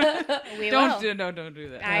 We Don't will. don't do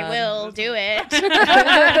that. I will do it.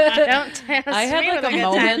 Don't test I had me like with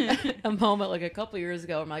a good time. moment like a couple years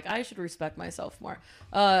ago. I'm like, I should respect myself more.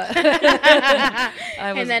 I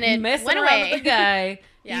was And then it messing went around away. with a guy.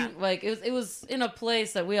 Yeah. It was in a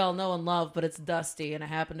place that we all know and love, but it's dusty, and I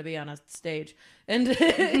happened to be on a stage, and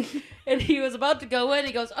and he was about to go in.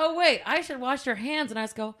 He goes, "Oh wait, I should wash your hands," and I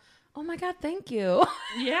just go, "Oh my god, thank you."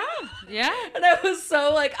 Yeah, yeah. And I was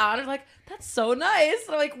so like honored, like that's so nice.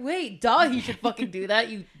 And I'm like, wait, duh, he should fucking do that,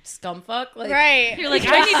 you scumfuck. Like, Right. You're like,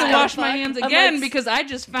 I need to Yeah. wash my hands I'm again like- because I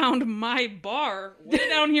just found my bar way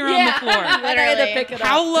down here on Yeah. the floor. And I had to Literally. pick it up.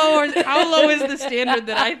 How low is the standard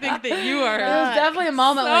that I think that you are? It was definitely a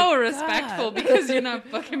moment. So like, respectful God. because you're not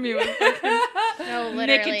fucking me with fucking No, literally,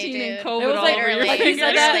 nicotine dude. and It COVID was all like, over your literally, like he fingers.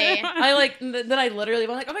 said that. literally. I like then I literally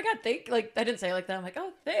went like, oh my god, like I didn't say it like that. I'm like,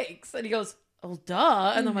 oh thanks, and he goes, oh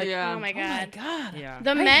duh, and I'm like, Yeah. Oh my oh my god. god, Yeah.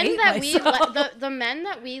 The I men hate that myself. the men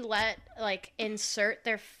that we let like insert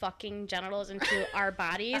their fucking genitals into our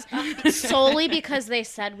bodies solely because they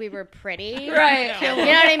said we were pretty. right, You know what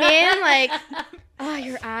I mean? Like, oh,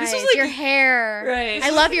 your eyes, like- your hair. Right.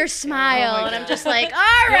 I love your smile, Oh my and I'm God. just like,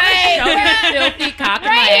 all right. show me your filthy cock in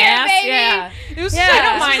Right my here, ass, baby. yeah. It was Yeah. I I don't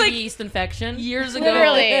don't mind like the yeast infection. years ago.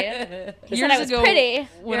 Literally. He said I was pretty.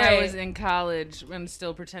 when I Right. was in college and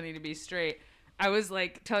still pretending to be straight, I was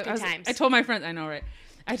like, times. I told my friends, I know, right?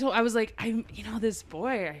 I was like, this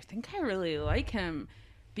boy, I think I really like him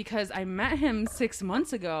because I met him 6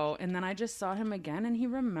 months ago and then I just saw him again and he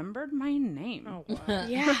remembered my name. Oh, wow.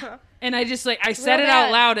 Yeah. And I just I said real it out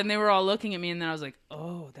bad. loud and they were all looking at me and then I was like,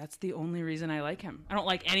 oh, that's the only reason I like him. I don't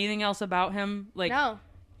like anything else about him. Like, No.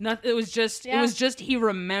 it was just he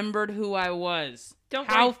remembered who I was. Don't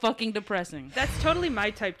How worry. fucking depressing. That's totally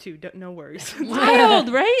my type too. No worries. Wild,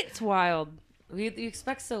 right? It's wild. You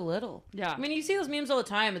expect so little. Yeah. I mean, you see those memes all the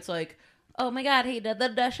time. It's like, oh my god, he did the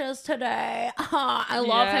dishes today. I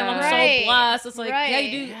love him. I'm Right. so blessed. It's like, yeah,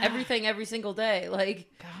 you do Right. everything every single day. Like,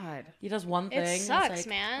 God. he does one thing. It it's sucks, like,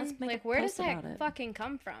 man. let's make Like, a where does post that about it. fucking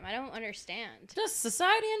come from? I don't understand. Just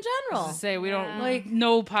society in general. To say we don't Yeah. like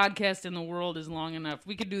no podcast in the world is long enough.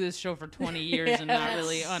 We could do this show for 20 years and not Yes.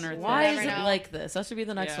 really unearth Why Never is it know. like this? That should be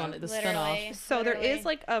the next Yeah. one. The Literally. spinoff. So there Literally. is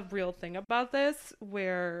like a real thing about this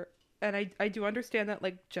where, and I do understand that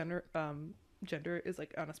like gender is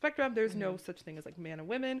like on a spectrum. There's no such thing as like man and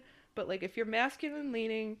women, but like if you're masculine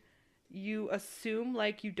leaning, you assume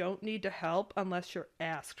like you don't need to help unless you're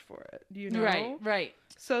asked for it. You know? Right.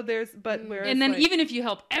 So there's, but whereas And then like, even if you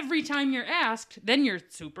help every time you're asked, then you're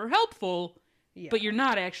super helpful, yeah. but you're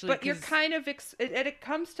not actually. But you're 'cause- kind of it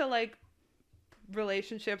comes to like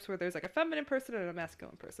relationships where there's like a feminine person and a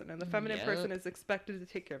masculine person, and the feminine Yep. person is expected to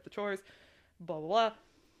take care of the chores, blah blah blah,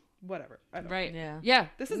 whatever. I don't. right. Yeah. Yeah.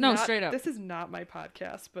 This is no not, straight up. This is not my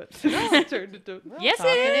podcast, but it's turned into. Yes, Talk.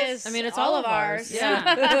 it is. is. I mean, it's all all of of ours. ours.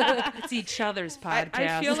 Yeah. It's each other's podcast.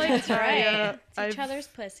 I feel like That's right. I, It's each I've- other's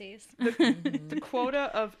pussies. the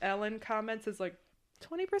quota of Ellen comments is like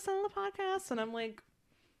 20% of the podcast, and I'm like,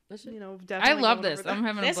 you know, I definitely. love going this. over I'm that.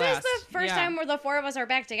 having a This blast. is the first Yeah. time where the four of us are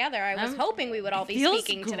back together. I was I'm- hoping we would all be Feels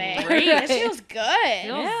speaking today. great. This feels good.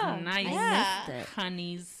 Feels Yeah. nice. Yeah. I missed it.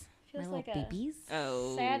 Honeys. Feels My like little a babies.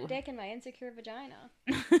 Oh. sad dick in my insecure vagina.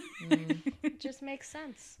 It just makes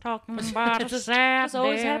sense. Talking about a sad This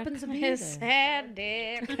always dick. happens to me. His sad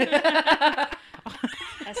dick.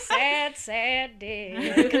 A sad, sad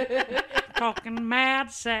day. Talking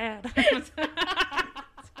mad sad.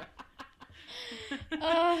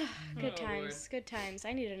 Oh, good Oh, times. Good times.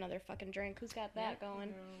 I need another fucking drink. Who's got that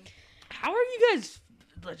going? How are you guys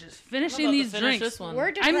just finishing these drinks? This one.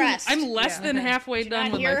 We're depressed. I'm less than halfway Did you done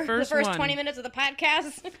not with hear my first the first one. 20 minutes of the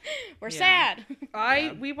podcast? We're Yeah.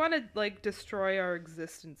 sad. We want to like destroy our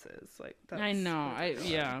existences. Like that's I know.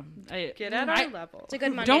 Get at our level. It's a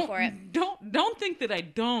good Monday don't for it. don't think that I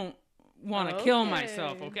don't want to kill Okay.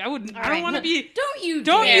 myself. Okay, I wouldn't. All I don't right. want to be. Don't you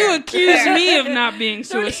Don't dare. you accuse Fair. me of not being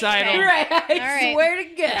suicidal? Fair. Right, I right. swear to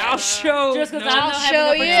God. I'll show. Just because no- I'm I'll not show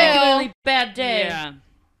having a you. particularly bad day. Yeah.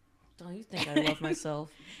 Don't you think I love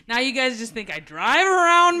myself? Now you guys just think I drive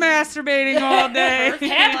around masturbating all day.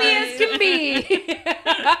 Happy as can be.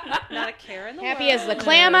 Not a care in the Happy world. as the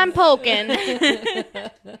clam I'm poking.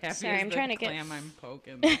 Happy Sorry, as I'm the trying to get- clam I'm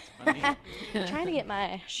poking. That's funny. Trying to get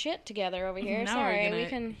my shit together over here. Now Sorry, we're gonna we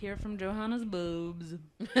can. hear from Johanna's boobs.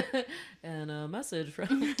 And a message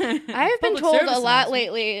from. I've been Public told service a lot announcement.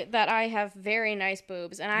 lately that I have very nice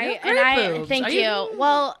boobs, and You have I great boobs. thank Are you. you-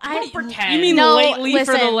 Well, I Don't pretend. You mean No, lately for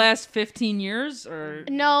the listen. last 15 years, or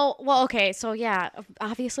No, well, okay, so yeah,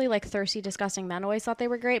 obviously, like thirsty, disgusting men always thought they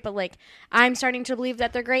were great, but like I'm starting to believe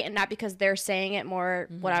that they're great, and not because they're saying it more,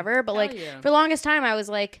 whatever. But like yeah. for the longest time, I was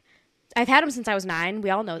like, I've had them since I was 9.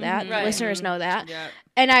 We all know that. Right. Listeners know that, yeah.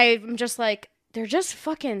 and I'm just like, they're just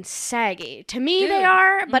fucking saggy. To me, they Dude.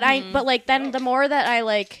 are, but but like then the more that I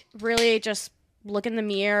like really just look in the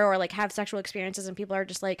mirror or like have sexual experiences, and people are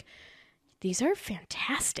just like, these are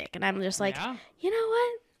fantastic, and I'm just like, Yeah. you know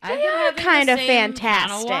what? I've They been are having the kind of same-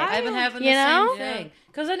 fantastic. I've been having You the know? same thing.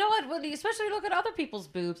 Because I know what, especially look at other people's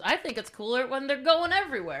boobs. I think it's cooler when they're going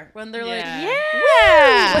everywhere. When they're like, Yeah.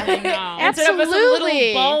 Yeah. I know. Instead of some Absolutely.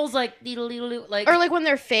 little balls like deedle like. Or like when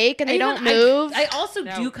they're fake and they even- don't move. I also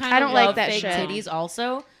No. do kind I of don't like love that fake shit. titties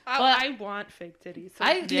also. But I want fake titties. So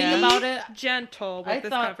I think Yeah. about it. gentle with I this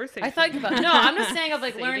thought. conversation. I think about. No, I'm just saying. I've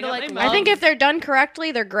like Saving learned to up like. my Love, I think if they're done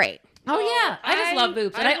correctly, they're great. Oh yeah, I just love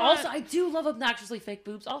boobs, and I I do love obnoxiously fake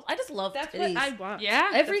boobs. I just love That's titties. what I want. Yeah.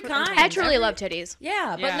 Every That's what I kind. I want. truly love titties.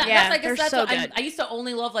 Yeah, but Yeah. not, Yeah, that's, I guess they're that's so what good. I used to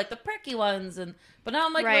only love like the pricky ones, but now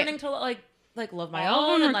I'm like Right. learning to like love my All of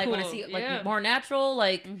own, them and are like when I cool. see like Yeah. more natural,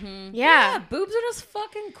 like Yeah. boobs are just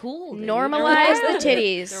fucking cool. Dude. Normalize They're the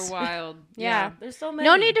titties. They're wild. Yeah. There's so many.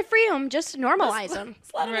 No need to free them. Just normalize them.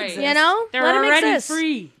 Just let 'em Right. exist. You know? They're Let 'em already exist.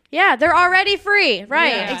 free. Yeah, they're already free.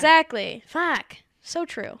 Right. Yeah. Exactly. Fuck. So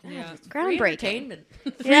true. Yeah. Free Groundbreaking. entertainment.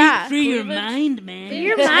 Yeah. Free your mind, man. Free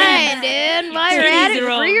your mind, dude. While you're at it,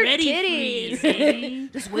 free your titties. baby.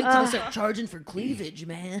 Just wait till I start charging for cleavage,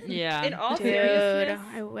 man. Yeah. In all Dude, seriousness,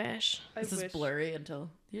 I wish. I This wish. is blurry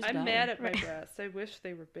until here's I'm Dolly. mad at my breasts. I wish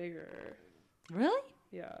they were bigger. Really?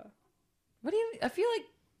 Yeah. What do you? I feel like.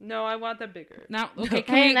 No, I want them bigger. Now, okay.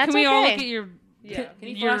 Hey, that's can we all okay. look at your? Yeah. Can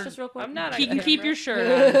you You're- flash this real quick? I'm not. You on can keep camera. your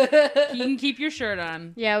shirt on. You can keep your shirt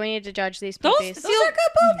on. Yeah, we need to judge these Those puppies. feel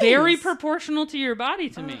very proportional to your body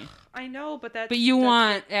to me. I know, but that's. But you that's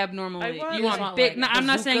want abnormal. I You want- want want, big. like, No, I'm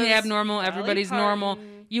not saying bazookas, abnormal. Dolly Everybody's normal.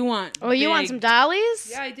 Parton. You want. Oh, you want big- some dollies?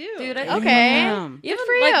 Yeah, I do. Dude, I- Okay. Damn. Even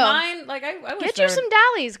for like you. mine, like I wish Get there you some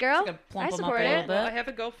dollies, girl. I could plump I 'em up support a little it. bit. Well, I have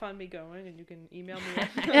a GoFundMe going, and you can email me.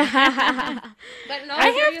 But no, I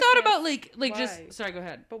have seriousness, thought about like why? just. Sorry, go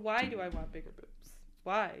ahead. But why do I want bigger boobs?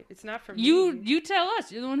 Why? It's not for You me. you tell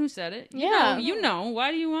us. You're the one who said it. Yeah. You know.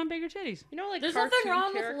 Why do you want bigger titties? You know, like There's cartoon nothing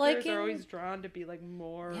wrong with characters liking- are always drawn to be like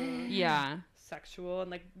more Yeah. sexual and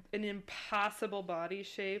like an impossible body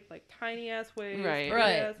shape, like tiny ass waist. Right. big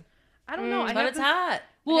Right. ass- I don't know. I but have it's this- hot.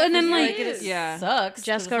 Well, I and then feel like like it is. yeah. Sucks. 'cause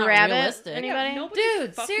Jessica it's not Rabbit. realistic. Any- Yeah, Anybody? nobody's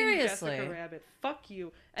Dude, fucking seriously. Jessica Rabbit. Fuck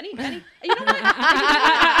you. You know what?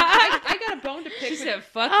 I got a bone to pick. She with- said,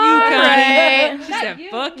 "Fuck All you, right. Connie." She Not said, you.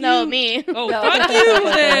 "Fuck you." No, me. Oh, No. fuck you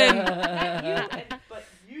then. Not you, but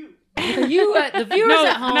you. You, the viewers No,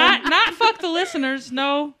 at home. not fuck the listeners.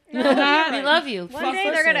 No, not. We love you. One day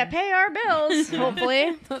they're gonna pay our bills,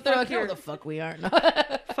 hopefully. They're like, your- "No, the fuck we aren't."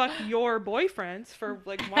 Fuck your boyfriends for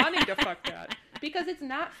like wanting to fuck that because it's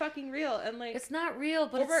not fucking real and like It's not real,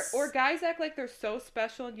 but or guys act like they're so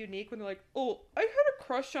special and unique when they're like, oh, I had a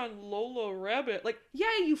crush on Lola Rabbit. Like, yeah,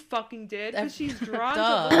 you fucking did because she's drawn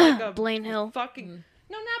Duh. to look like a Blaine Hill. fucking.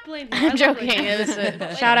 No, not Blaine Hill. I I'm love joking. Blaine Hill. It was But, a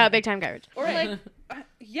like, shout out, Big Time Garbage. Or like,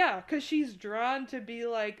 yeah, because she's drawn to be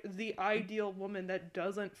like the ideal woman that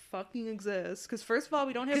doesn't fucking exist. Because first of all,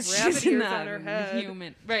 we don't have 'Cause rabbit she's ears not on her head.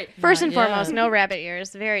 human, right? First and Yeah. foremost, no rabbit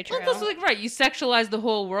ears. Very true. Well, that's like right. You sexualize the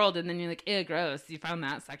whole world, and then you're like, "Ew, gross." You found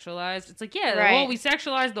that sexualized. It's like, yeah, Right. we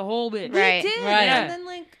sexualized the whole bitch. Right. We did, Right. and then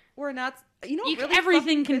like we're not. You know, what really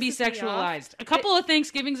Everything fucking can be pisses me off? sexualized. A couple of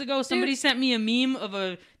Thanksgivings ago, somebody sent me a meme of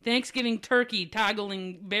a Thanksgiving turkey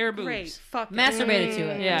toggling bare boobs. Great. Fuck it. Masturbated to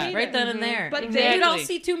it. Yeah. Right then and there. But Exactly. you don't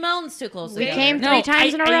see two mountains too close We together. came 3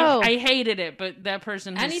 times in a row. I hated it, but that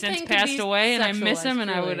person has Anything since could passed be away, and I miss him. sexualized,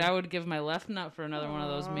 And truly. I would give my left nut for another one of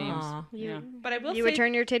those memes. Aw. Yeah. But I will You say would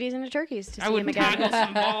turn your titties into turkeys to see I him would again. toggle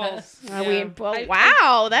some balls. Yeah. I-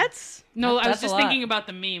 Wow, that's No, I was That's a just lot. thinking about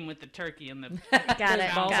the meme with the turkey and the. got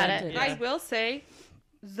it. balls Got and it. titties. I will say,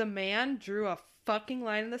 the man drew a fucking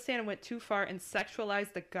line in the sand and went too far and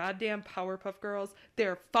sexualized the goddamn Powerpuff Girls.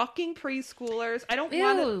 They're fucking preschoolers. I don't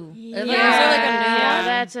want to. Ew. Yeah, Is there like a new Yeah. one?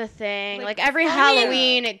 that's a thing. Like, Like every fuck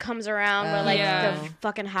Halloween, it comes around where like Yeah. the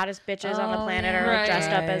fucking hottest bitches on the Oh, planet yeah. are dressed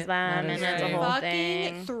up Right. as them, That and is it's a right. whole Fucking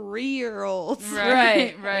thing. 3-year-olds.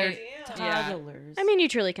 Right, right. Yeah. Toddlers. I mean, you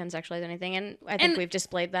truly can sexualize anything, and I think And we've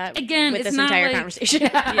displayed that again, with it's this not entire like- conversation.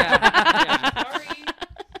 Yeah. Sorry.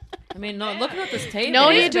 I mean, no, looking at this table. No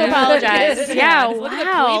need to apologize. Yeah, look at the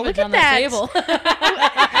wow, cleavage look at on the that. table.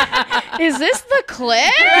 Is this the clip?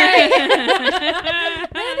 I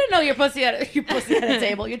didn't know your pussy had a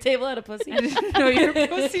table. Your table had a pussy. No, your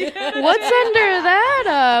pussy. What's under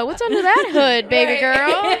that? What's under that hood, baby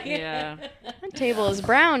girl? Yeah. That table is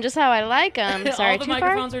brown, just how I like them. Sorry, All the too far.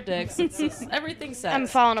 microphones are dicks. It's just, everything's sex. I'm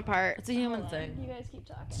falling apart. It's a human thing. You guys keep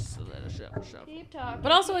talking. Keep talking.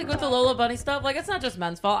 But also, like with the Lola Bunny stuff, like it's not just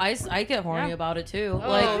men's fault. I get horny about it too. Oh,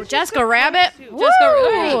 Like Jessica Rabbit. Woo!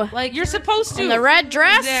 right, like You're supposed to. In the red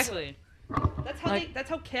dress. Exactly. That's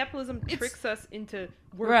how capitalism tricks us into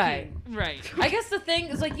working. right. Right. I guess the thing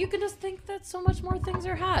is like you can just think that so much more things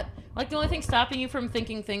are hot. Like the only thing stopping you from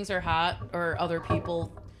thinking things are hot or other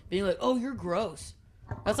people being like, "Oh, you're gross."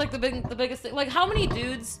 That's like the biggest thing. Like how many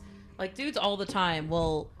dudes all the time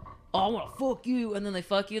will, "Oh, I want to fuck you," and then they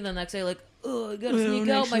fuck you, and then the next day like, "Oh, I gotta sneak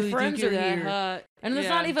out. My friends are here." And it's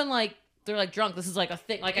not even like they're like drunk. This is like a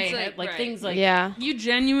thing. Like It's I like- had like right. things like Yeah. You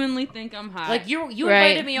genuinely think I'm hot. like you Right.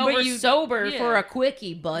 invited me over But you- sober yeah. for a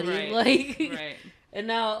quickie, buddy. Right. Like Right. and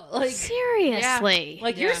now like Seriously.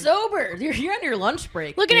 like Yeah. you're sober. You're on your lunch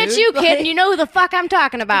break. Looking at dude. you, kid, Like- and you know who the fuck I'm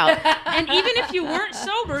talking about. And even if you weren't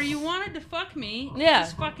sober, you wanted to fuck me. Yeah.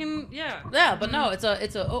 Just fucking yeah. Yeah, but no, it's a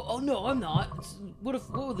oh no, I'm not. It's, what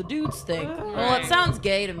would the dudes think? Well, Right. it sounds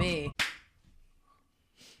gay to me.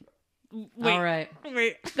 Wait. All right.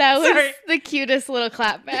 Wait. That was Sorry. the cutest little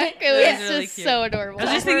clapback. It It was was really just cute. so adorable. I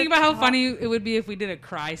was just thinking about how funny it would be if we did a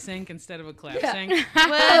cry sync instead of a clap sync.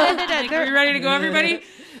 Well, Like, are you ready to go, everybody?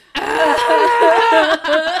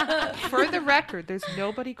 for the record, there's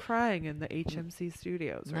nobody crying in the HMC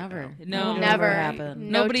studios right Never. No. Never. happened.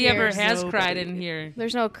 No Nobody tears. ever has Nobody. cried in here.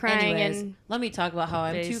 There's no crying Anyways, and let me talk about how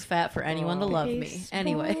I'm too fat for anyone to love me. Baseball.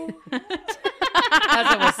 Anyway, as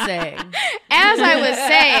I was saying. as I was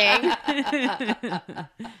saying,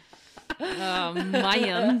 Oh,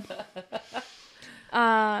 man.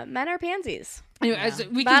 men are pansies. Anyway, so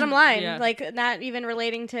we Bottom can- line, yeah. like not even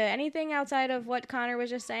relating to anything outside of what Connor was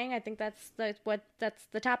just saying. I think that's the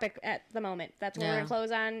topic at the moment. That's what we're Yeah. gonna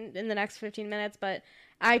close on in the next 15 minutes. But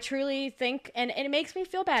I truly think, and it makes me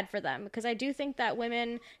feel bad for them because I do think that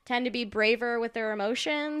women tend to be braver with their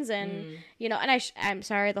emotions, and you know, and I'm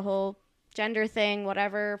sorry, the whole gender thing,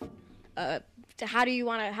 whatever. How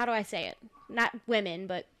do I say it? Not women,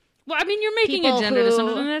 but Well, I mean, you're making people a gender to who-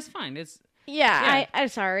 something, and that's fine. It's yeah, I'm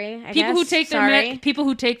sorry. I people who guess. take sorry. their people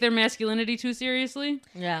who take their masculinity too seriously.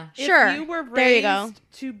 Yeah. Sure. If you were raised There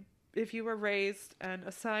you go. if you were raised and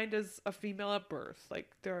assigned as a female at birth, like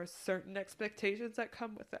there are certain expectations that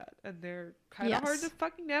come with that, and they're kind of hard Yes. to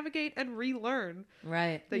fucking navigate and relearn.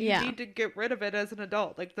 Right. That Yeah. you need to get rid of it as an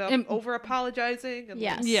adult, like the And- over apologizing. And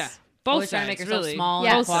Yes. Yeah, both Always trying sides. to make yourself really. small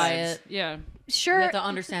Yes. and Both quiet. sides. Yeah. Sure. You have to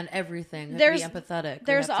understand everything. You have There's- to be empathetic. You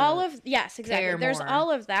There's have to- all of yes, exactly. care There's more. all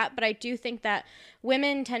of that, but I do think that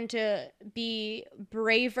women tend to be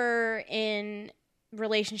braver in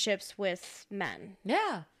relationships with men.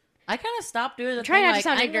 Yeah. I kind of stopped doing the Try thing not like, to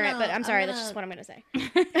sound I'm ignorant, gonna- but I'm sorry, that's gonna- just what I'm gonna say.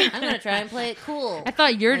 I'm gonna try and play it cool. I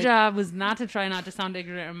thought your Like- job was not to try not to sound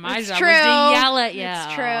ignorant, and my It's job true. was to yell at you.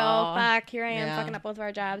 It's true. Fuck, here I am Yeah. fucking up both of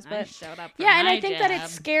our jobs, I but showed up for yeah, and my I think that it job.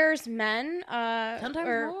 scares men Sometimes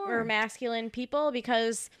or more. masculine people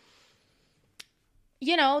because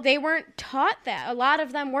you know, they weren't taught that. A lot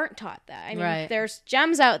of them weren't taught that. I mean, Right. there's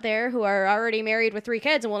gems out there who are already married with 3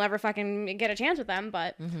 kids and we'll never fucking get a chance with them,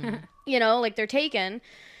 but you know, like they're taken.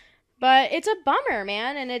 But it's a bummer,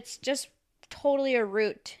 man, and it's just totally a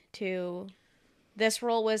root to this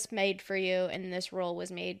role was made for you and this role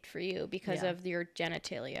was made for you because Yeah. of your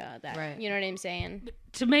genitalia. That Right. you know what I'm saying?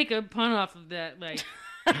 To make a pun off of that, like,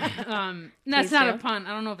 that's Please not do. a pun. I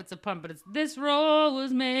don't know if it's a pun, but it's this role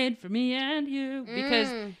was made for me and you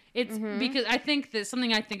because it's because I think that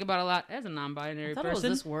something I think about a lot as a non-binary I thought it was person.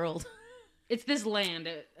 this world. It's this land.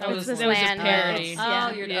 That It's was this that was land, a yeah, parody. it's- Oh,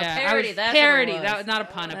 Yeah. you're Yeah, a parody. I was That's parody. What it That was not a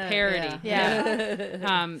pun. A parody.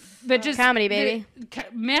 Yeah. But just Comedy, baby.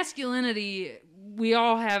 Masculinity. We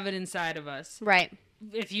all have it inside of us. Right.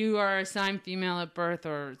 If you are assigned female at birth,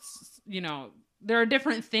 or there are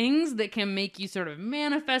different things that can make you sort of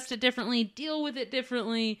manifest it differently, deal with it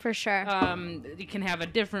differently. For sure. You can have a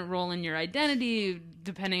different role in your identity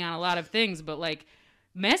depending on a lot of things, but like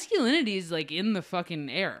masculinity is like in the fucking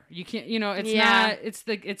air. You can't, it's not. It's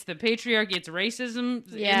the patriarchy. It's racism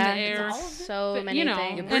Yeah. in the air. So But, many you know,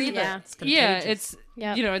 things. You breathe Yeah. it. It's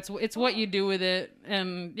Yeah, contagious. it's what you do with it,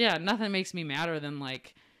 and yeah, nothing makes me madder than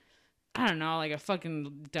like, I don't know, like a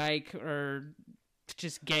fucking dyke or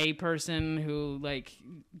just gay person who like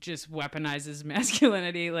just weaponizes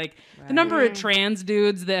masculinity. Like the number of trans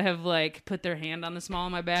dudes that have like put their hand on the small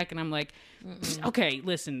of my back, and I'm like, okay,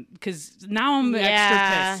 listen, because now I'm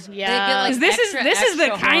extra pissed. Yeah. They get, like, 'Cause this is the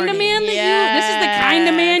extra kind of horny. man that this is the kind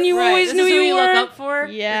of man you Right, always this knew is who you look were. up for.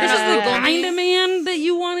 Yeah. This is the Google kind me. of man that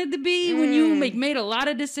you wanted to be when you made a lot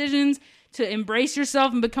of decisions to embrace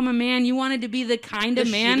yourself and become a man. You wanted to be the kind of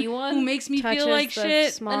The man shitty one? who makes me Touches feel like the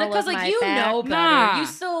shit. small And because of like my you back. know better, Nah. you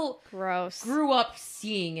still Gross. grew up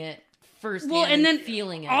seeing it firsthand. Well, and then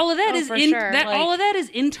feeling it. all of that Oh, is for sure. Like- all of that is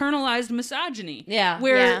internalized misogyny. Yeah.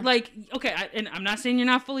 Where Yeah. like, okay, and I'm not saying you're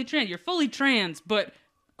not fully trans. You're fully trans, but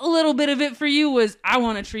a little bit of it for you was I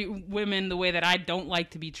want to treat women the way that I don't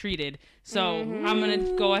like to be treated. So I'm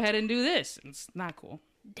gonna go ahead and do this. It's not cool.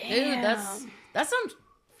 Dude, that sounds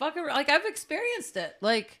fucking like I've experienced it.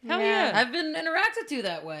 Like Hell Yeah. yeah. I've been interacted to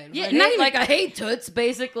that way. Yeah, Like, not hey, even- like I hate toots,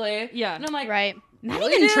 basically. Yeah. And I'm like, Right. Not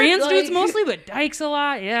Really, even dude? trans dudes Like- mostly, but dykes a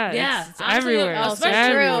lot. Yeah, Yeah, it's honestly, everywhere. also It's true.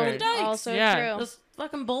 everywhere. Fucking dykes. Also Yeah. true. those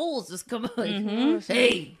fucking bowls just come like, Mm-hmm.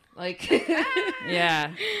 hey, like,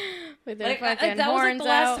 Yeah. With their like fucking that was like horns the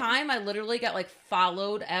last out. time I literally got like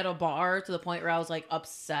followed at a bar to the point where I was like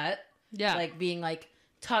upset, Yeah. like being like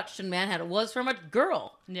touched and manhandled. It was from a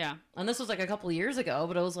girl. Yeah. And this was like a couple of years ago,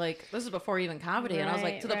 but it was like this is before even comedy, and I was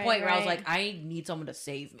like Right, to the right, point where I was right. like, I need someone to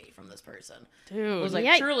save me from this person. Dude. It was like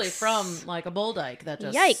Yikes. truly from like a bull dyke that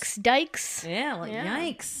just Yikes, dykes. Yeah, like Yeah.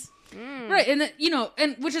 yikes. Right, and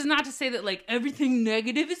and which is not to say that like everything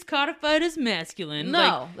negative is codified as masculine. No,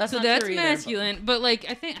 Like, that's so not that's true either, masculine. But like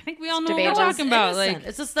I think we all know what we're debatable. talking about. Innocent. Like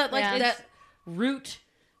It's just that like Yeah. that root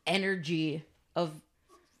energy of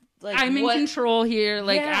like I'm in what- control here.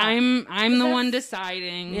 Like Yeah. I'm the that's- one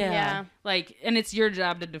deciding. Yeah. Yeah. Like, and it's your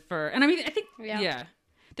job to defer. And I mean, I think Yeah. yeah.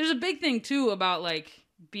 There's a big thing too about like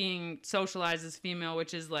being socialized as female,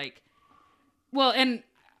 which is like, well, and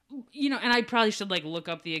and I probably should like look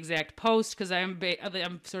up the exact post because I'm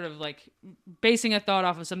sort of like basing a thought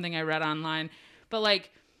off of something I read online, but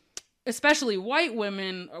like, especially white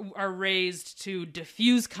women are raised to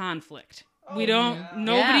diffuse conflict. We don't.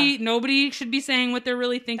 Nobody should be saying what they're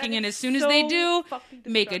really thinking, and as soon as they do,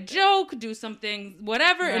 make a joke, do something,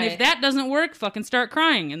 whatever. And if Right. that doesn't work, fucking start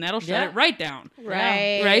crying, and that'll shut Yeah. it right down.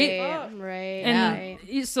 Right. Right? Right. And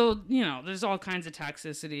right. so there's all kinds of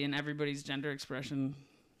toxicity in everybody's gender expression.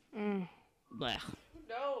 Blech.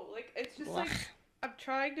 No, like it's just like I'm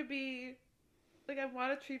trying to be like I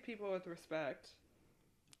want to treat people with respect.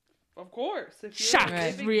 Of course, if you're Shock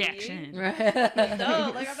giving me- reaction. Right.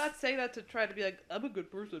 No, like I'm not saying that to try to be like I'm a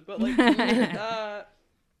good person, but like I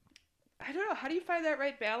don't know. How do you find that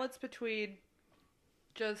right balance between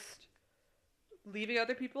just leaving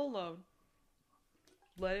other people alone,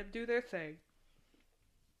 let them do their thing,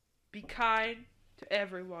 be kind to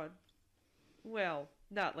everyone? Well,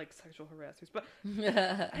 not like sexual harassers, but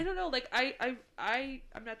I don't know. Like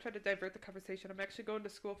I'm not trying to divert the conversation. I'm actually going to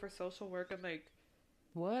school for social work, and like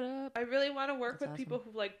What up? I really want to work That's with people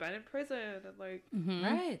who've like been in prison and like Mm-hmm.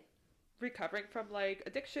 Right. recovering from like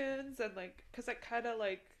addictions and like because I kind of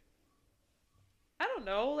like I don't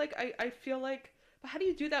know, like I feel like, but how do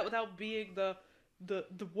you do that without being the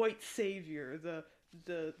white savior,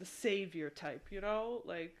 the savior type, you know?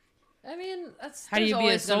 Like I mean, that's How do there's you be a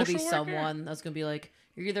always gonna be social worker? someone that's gonna be like,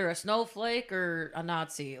 you're either a snowflake or a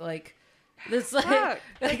Nazi. Like it's like, fuck,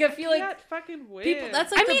 like I feel like can't fucking win. people.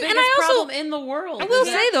 That's like I the mean, and biggest I also- problem in the world. I will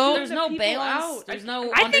There's say, though- there's no People balance. out. There's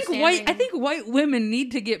no. I think understanding. white women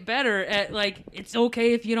need to get better at like it's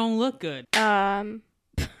okay if you don't look good.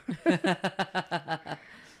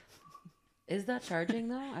 Is that charging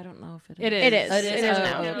though? I don't know if it is. It is. It is. It It is. is Oh,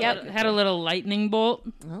 now. okay. Yep. Had a little lightning bolt.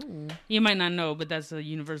 Oh. You might not know, but that's a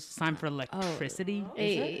universal sign for electricity.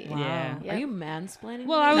 Hey. Wow. Yeah. Are you mansplaining?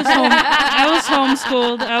 Well, me? I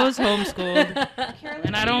was homeschooled,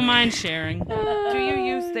 and I don't mind sharing. do you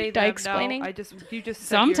use they them now? Dykesplaining? You just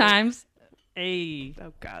said your- Sometimes. Hey.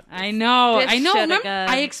 Oh God. I know. This I know. shit Remember, again.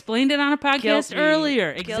 I explained it on a podcast Guilt me.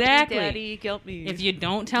 earlier. Guilt me, Exactly. Daddy, guilt me. If you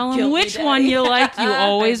don't tell them Guilt me, which Daddy. one you like, you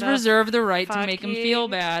always I'm a reserve the right to make them feel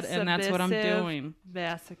fucking bad, and that's what I'm submissive doing.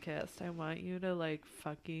 Masochist. I want you to like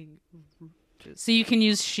fucking just. So you can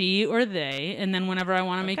use she or they, and then whenever I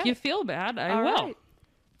want to make Okay. you feel bad, I All will. right.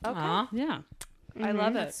 Okay. Aw, Yeah. I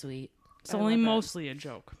love that's it. sweet. It's I only love it. mostly a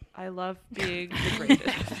joke. I love being degraded.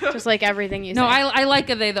 Just like everything you No, say. I like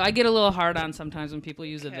a they though. I get a little hard on sometimes when people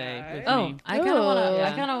use a they Okay. with Oh, me. I kind of want to. Ooh. I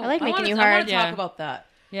kind of. I like making you I hard. want to talk Yeah. about that.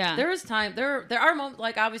 Yeah. There is time. There are moments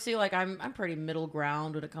like obviously like I'm pretty middle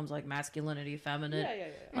ground when it comes to, like masculinity, feminine. yeah.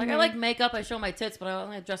 Like I like makeup. I show my tits, but I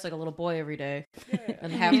only dress like a little boy every day,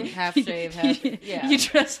 and half shave. Half, yeah, You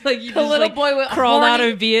dress like you a just little like boy with crawled out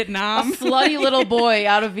horny- of a Vietnam. slutty little boy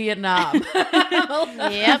out of Vietnam.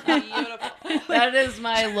 Yep. That is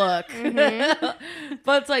my look. Mm-hmm.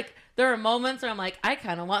 But it's like there are moments where I'm like, I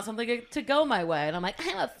kind of want something to go my way, and I'm like,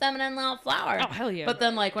 I'm a feminine little flower. Oh, hell yeah. But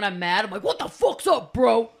then like when I'm mad, I'm like, what the fuck's up,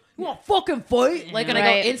 bro? You want to fucking fight? Like, and I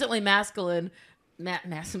Right. go instantly masculine.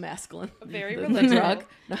 Masculine. Very the relatable.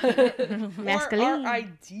 drug. Masculine. Or our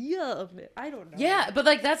idea of it. I don't know. Yeah, but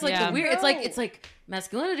like that's like Yeah. the weird. No. It's like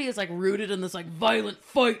masculinity is like rooted in this like violent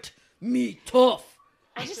fight, me tough.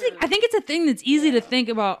 I think it's a thing that's easy to think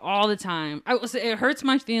about all the time. I will say it hurts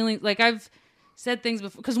my feelings. Like I've said things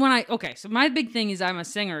before because so my big thing is I'm a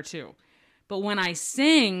singer too. But when I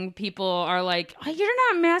sing, people are like, oh,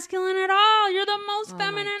 "You're not masculine at all. You're the most my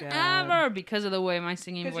feminine God. ever," because of the way my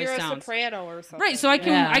singing Because voice you're a sounds. soprano or something. Right, so I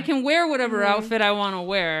Yeah. can wear whatever outfit I want to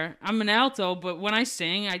wear. I'm an alto, but when I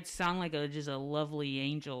sing, I sound like just a lovely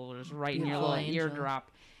angel just right in your Beautiful little angel.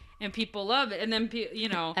 eardrop, and people love it. And then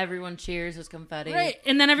Everyone cheers as confetti. right,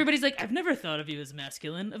 and then everybody's like, "I've never thought of you as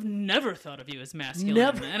masculine. I've never thought of you as masculine."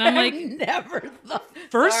 Never. And I'm like, never thought.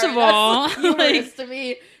 First Sorry, of all, that's humorous like- to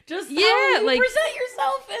me. Just Yeah, how you like- present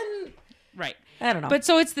yourself and right. I don't know. But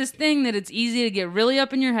so it's this thing that it's easy to get really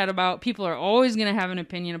up in your head about. People are always going to have an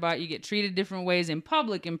opinion about. You get treated different ways in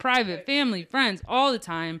public, in private, family, friends, all the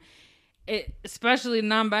time. Especially a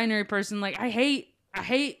non-binary person. Like I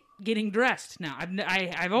hate getting dressed now.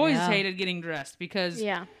 I've always Yeah. hated getting dressed because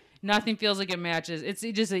Yeah. nothing feels like it matches. It's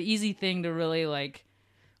just an easy thing to really like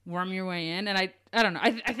worm your way in. And I don't know.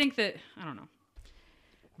 I think that I don't know.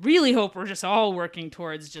 Really hope we're just all working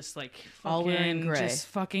towards just like All wearing fucking, gray. just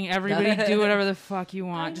fucking everybody do whatever the fuck you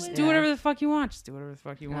want. Just do Yeah. whatever the fuck you want. Just do whatever the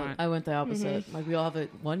fuck you No, want. I went the opposite. Like we all have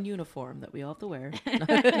one uniform that we all have to wear.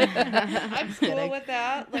 I'm cool with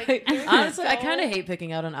that. Like, there's Honestly, I so- kind of hate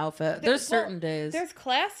picking out an outfit. There's certain days. There's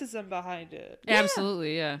classism behind it.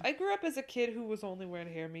 Absolutely, yeah. I grew up as a kid who was only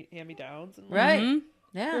wearing hand-me-downs. And, like, Right? Mhm.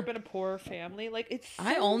 grew Yeah. up in a poor family. Like, it's so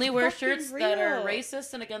I only wear fucking shirts that are real.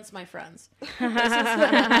 racist and against my friends.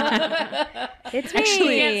 It's Actually,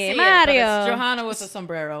 me, Can't see it, but Mario. it's Johanna with a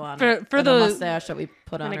sombrero on For- it. for and a the- mustache that we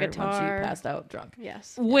put on and a her when guitar. she passed out drunk.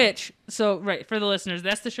 Yes. Which, so right for the listeners,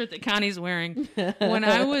 that's the shirt that Connie's wearing. When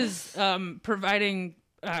I was providing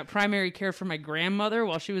primary care for my grandmother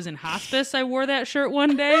while she was in hospice, I wore that shirt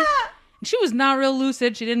one day. And she was not real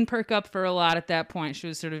lucid. She didn't perk up for a lot at that point. She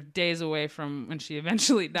was sort of days away from when she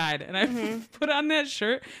eventually died. And I put on that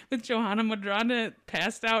shirt with Johanna Madrona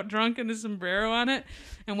passed out drunk and a sombrero on it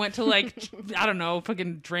and went to like, I don't know,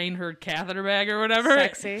 fucking drain her catheter bag or whatever.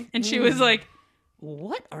 Sexy. And she was like,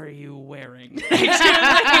 "What are you wearing?" She was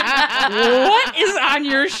like, "What is on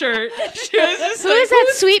your shirt?" She was just Who like, is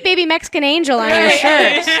that sweet baby Mexican angel on your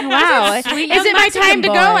shirt? Wow. Sweet Is it my Mexican time to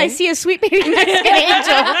boy. go? I see a sweet baby Mexican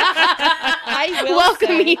angel. I will Welcome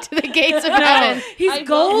say, me to the gates of heaven. He's I will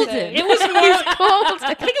golden. say- It was more. Cold.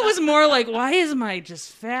 I think it was more like, why is my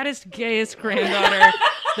just fattest, gayest granddaughter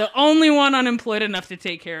the only one unemployed enough to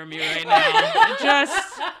take care of me right now?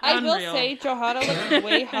 Just I unreal. will say, Johanna looks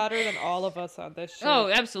way hotter than all of us on this show.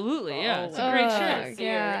 Oh, absolutely, yeah. It's a great shirt.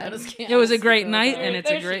 Yeah. I just can't It was a great see night, those. and it's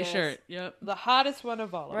a There she great is. shirt. Yep. The hottest one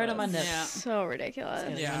of all of Right us. on my nips. Yeah. So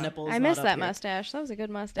ridiculous. Yeah. My nipples I not missed up that here. mustache. That was a good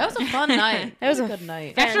mustache. That was a fun night. That was a a good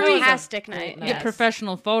night. After we fantastic Great night. night. get Yes.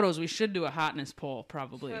 professional photos, we should do a hotness poll,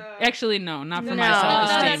 probably. Actually, no, not for No, my let's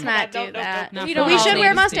self-esteem. not No, do no, that. no, We for don't my We should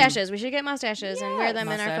wear self-esteem. mustaches. We should get mustaches and wear them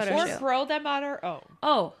in our Mustaches. photo Or shoot. grow them on our own.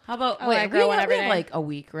 Oh, how about Oh, I wait? grow We one have, every we have day. like a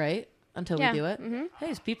week, right? Until Yeah. we do it. Mhm.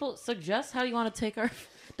 Hey, people suggest how you want to take our.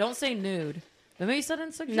 Don't say nude. But maybe send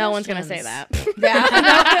in suggestions. No one's gonna say that. Yeah.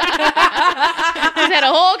 We've had a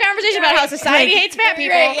whole conversation about how society hates fat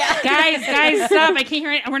people. Guys, stop! I can't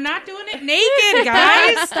hear it. We're not doing it naked,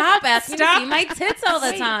 guys. Stop asking Stop. to see my tits all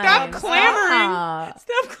the time. Stop clamoring. Stop.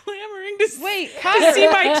 Stop clamoring to to see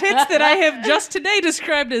my tits that I have just today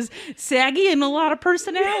described as saggy and a lot of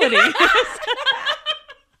personality.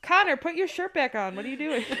 Connor, put your shirt back on. What are you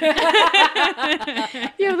doing?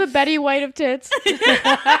 You have the Betty White of tits.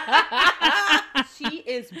 She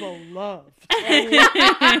is beloved. You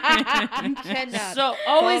cannot. So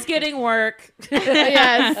always getting work.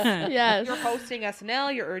 Yes. You're hosting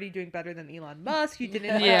SNL. You're already doing better than Elon Musk. You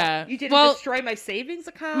didn't. Yeah. You didn't Well, destroy my savings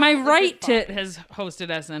account. My Like, right you're tit has hosted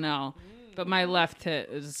SNL, but my left tit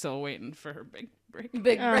is still waiting for her big break.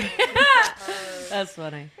 Big break. That's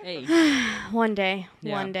funny. Hey. One day.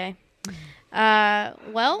 Yeah. One day.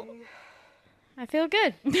 Well, I feel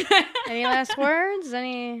good. Any last words?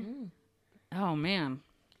 Any? Oh man,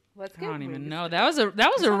 Let's I get don't even really know. That was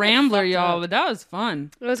a rambler, y'all, but that was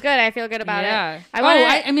fun. It was good. I feel good about Yeah. it. I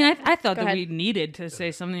thought Go that ahead. we needed to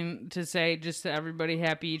say something to say just to everybody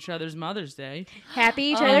happy each other's Mother's Day. Happy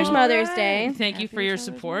each other's Mother's Day. Thank you for your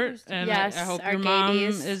support, and Yes, I hope our your mom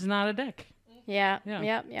gabies. is not a dick. Yeah.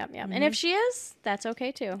 Yeah. Yep. And if she is, that's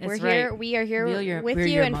okay too. We're That's here. right. We are here We're with your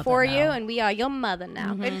you and mother for now. you, and we are your mother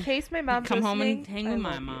now. In case my mom's Come home and listening, hang I with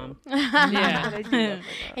my love mom. you. Yeah. But I do love my mom.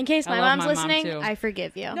 In case I my love mom's my mom, listening, too. I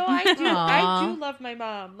forgive you. No, I do. I Aw. do love my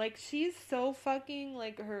mom. Like she's so fucking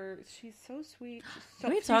like her. She's so sweet. She's so,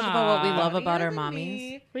 Can we talk about what we love funnier about our than mommies?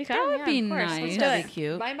 me. We That would be of course. nice. Let's do That'd it. be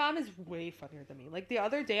cute. My mom is way funnier than me. Like the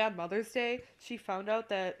other day on Mother's Day, she found out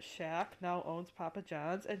that Shaq now owns Papa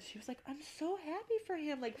John's, and she was like, "I'm so happy for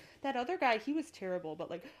him." Like that other guy, he was terrible, but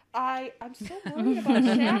like I'm so worried about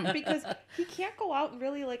Shaq because he can't go out and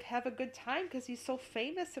really like have a good time because he's so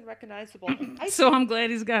famous and recognizable. So I'm glad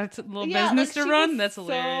he's got a little business like, to she run. was That's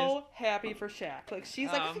hilarious. So happy for Shaq. Like she's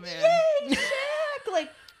Oh, like, man. "Yay, Shaq!" Like,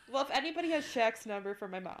 well, if anybody has Shaq's number for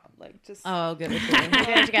my mom, like just Oh, I'll give it to We'll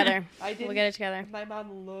get it together. I didn't. We'll get it together. My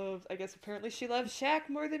mom loved. I guess apparently she loves Shaq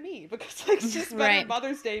more than me because like she's spent Right. her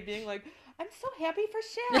Mother's Day being like, "I'm so happy for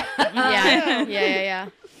Shaq." Yeah.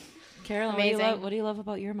 Carolyn, Amazing. what do you love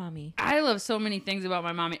about your mommy? I love so many things about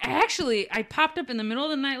my mommy. I popped up in the middle of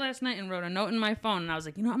the night last night and wrote a note in my phone, and I was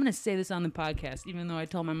like, I'm going to say this on the podcast, even though I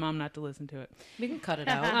told my mom not to listen to it. We can cut it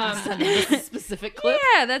out. Send us a specific clip.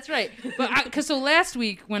 Yeah, that's right. But so last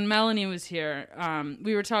week when Melanie was here,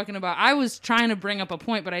 we were talking about, I was trying to bring up a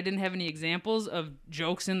point, but I didn't have any examples of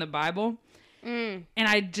jokes in the Bible. And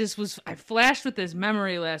I flashed with this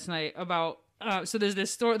memory last night about, so there's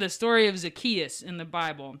the story of Zacchaeus in the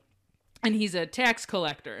Bible. And he's a tax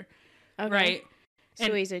collector, Okay. right? So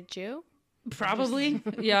And- he's a Jew? Probably,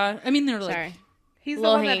 yeah. I mean, they're like, Sorry. He's the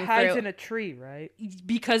one that Low-hanging hides fruit. in a tree, right?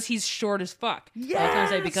 because he's short as fuck. I was gonna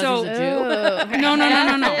say because So- he's a Jew. Oh. No.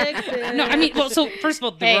 No, I mean, well, so first of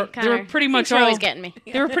all, they were Connor, pretty much you're all always getting me.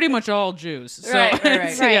 they were pretty much all Jews. So, Right. so,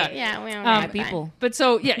 Right. yeah. Yeah. We don't My have people. But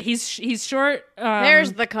so yeah, he's short.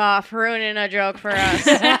 There's the cough ruining a joke for us.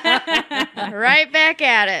 Right back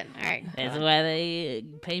at it. All right. that's why they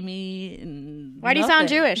pay me. Why do you sound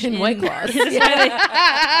Jewish? In White Claws.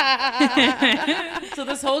 So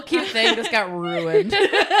this whole cute thing just got ruined.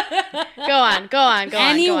 Go on.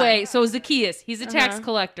 Anyway, so Zacchaeus, he's a tax Uh-huh.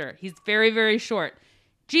 collector. He's very, very short.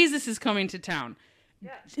 Jesus is coming to town.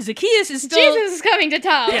 Zacchaeus is still Jesus is coming to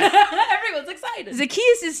town. Everyone's excited.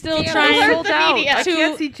 Zacchaeus is still Damn, trying alert Sold the out. media. I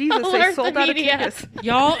can't see Jesus. They Alert sold the out of media. tickets.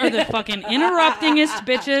 Y'all are the fucking interruptingest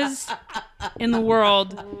bitches in the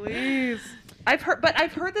world. Please. I've heard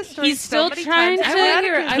this story. He's still so many trying times.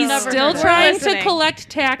 to- I've He's never still heard of trying Listening. to collect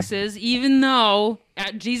taxes, even though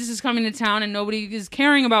Jesus is coming to town and nobody is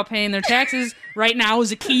caring about paying their taxes right now.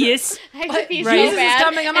 Zacchaeus. I have to pee Right. so Jesus is bad.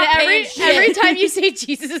 coming, I'm And not every, paying shit. every time you say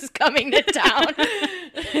Jesus is coming to town,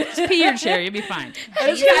 Just pee your chair, you'll be fine.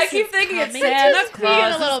 I keep thinking it's Santa just peeing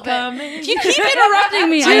Claus a little is bit. coming. If you keep interrupting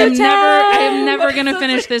me, I am never gonna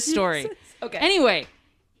finish this story. Okay. Anyway,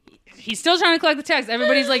 he's still trying to collect the tax.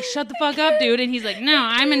 Everybody's like, "Shut the fuck up, dude!" And he's like, "No,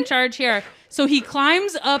 I'm in charge here." So he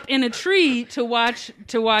climbs up in a tree to watch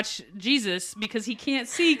Jesus because he can't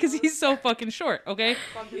see because he's so fucking short. Okay.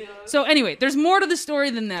 So anyway, there's more to the story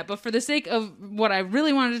than that. But for the sake of what I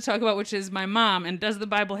really wanted to talk about, which is my mom and does the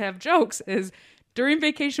Bible have jokes, is during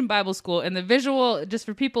Vacation Bible School, and the visual, just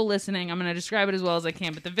for people listening, I'm going to describe it as well as I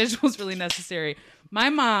can, but the visual is really necessary. My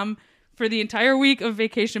mom, for the entire week of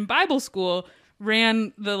Vacation Bible School,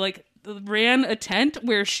 ran a tent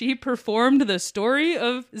where she performed the story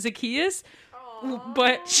of Zacchaeus.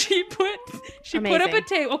 But she put up a Amazing.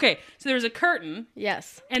 table. Okay, so there's a curtain,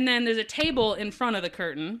 yes. and then there's a table in front of the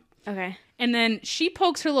curtain. Okay. And then she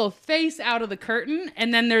pokes her little face out of the curtain,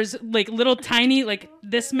 and then there's like little tiny, like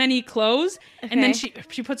this many clothes. And then Okay.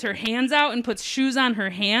 she puts her hands out and puts shoes on her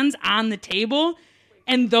hands on the table,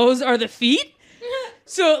 and those are the feet.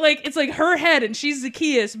 So like it's like her head and she's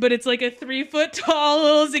Zacchaeus, but it's like a 3 foot tall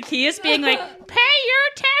little Zacchaeus being like, "Pay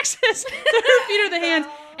your taxes." So her feet are the hands.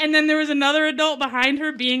 and then there was another adult behind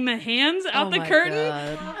her being the hands out the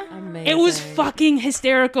curtain. Amazing. It was fucking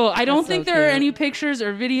hysterical. I don't That's think so there are cute. any pictures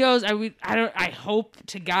or videos. I hope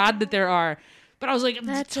to God that there are. But I was like,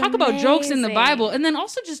 That's talk about jokes in the amazing. Bible, and then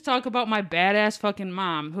also just talk about my badass fucking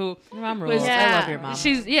mom, who Your mom was- rules. I Yeah. love your mom.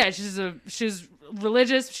 she's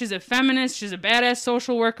religious. She's a feminist. She's a badass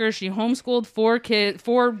social worker. She homeschooled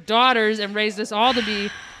 4 daughters, and raised us all to be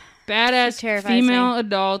badass terrifies female me.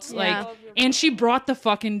 adults. Yeah. Like, and she brought the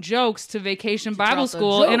fucking jokes to Vacation Bible brought the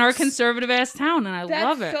School in our jokes. conservative ass town, and I That's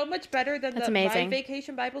love it. so much better than That's my amazing.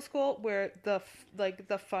 vacation Bible school, where the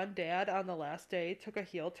fun dad on the last day took a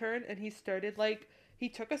heel turn, and he started he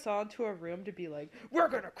took us all into a room to be like, "We're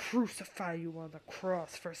gonna crucify you on the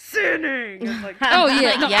cross for sinning." And Oh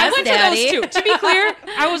yeah, no, I yes, went Daddy. to those too. To be clear,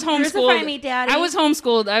 I was homeschooled. Crucify me, Daddy. I was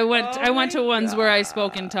homeschooled. I went Oh to my ones where I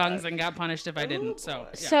spoke in tongues and got punished if I didn't. So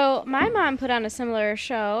yeah. So my mom put on a similar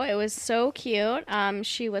show. It was so cute.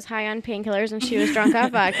 She was high on painkillers and she was drunk off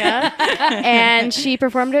vodka, and she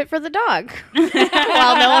performed it for the dog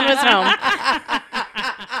while no one was home.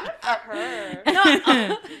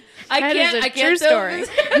 I That can't. is a I true can't story. Is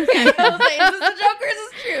this a joke or is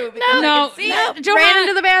this true? Because No, I can see no, it. Johanna, Ran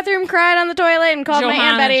into the bathroom, cried on the toilet, and called my Johanna,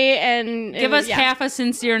 Aunt Betty. And it give was- us yeah. half a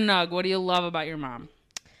sincere nug. What do you love about your mom?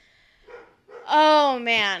 Oh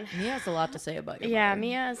man, Mia has a lot to say about your yeah. mother.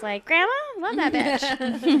 Mia is like, Grandma, love that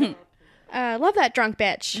bitch. Love that drunk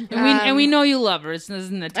bitch. And we know you love her. This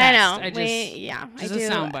isn't a test. I know. I just I just a do.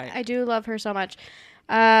 soundbite. I do love her so much.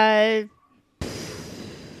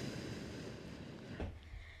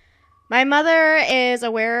 My mother is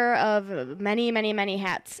aware of many, many, many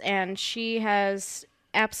hats, and she has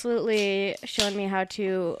absolutely shown me how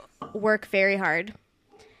to work very hard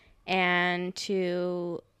and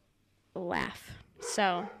to laugh.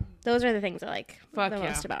 So those are the things I like Fuck the yeah.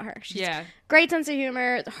 most about her. She's yeah. great sense of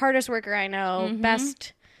humor, the hardest worker I know,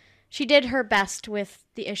 best. She did her best with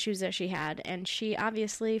the issues that she had, and she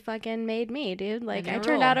obviously fucking made me, dude. Like, And I you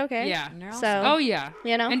turned rule. out okay. Yeah. And they're So, Oh yeah.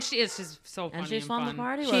 you know, And she's so funny And she's and fun to fun.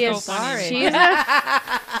 party with. she I'm is. sorry. She's a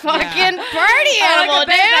fucking party I animal, like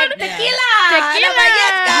a bitch like, dude.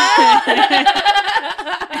 Tequila.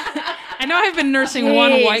 I know I've been nursing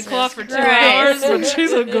one Jesus White Claw for 2 Christ. hours, but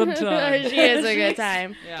she's a good time. She is a good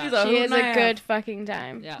time. Yeah. She's a She hoot is and a half. good fucking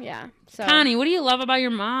time. Yeah. Yeah. So Connie, what do you love about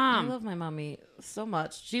your I mom? love my mommy so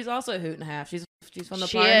much. She's also a hoot and a half. She's from the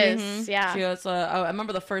she party. is. Yeah. She was. I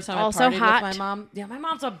remember the first time Also I partied hot. with my mom. Yeah, my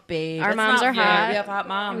mom's a babe. Our It's moms not are fair. hot. We have hot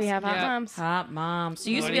moms. We have hot Yeah. moms. Hot moms.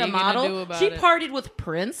 She used What to be are a you gonna do model. about She it? partied with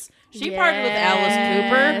Prince. She partied with Alice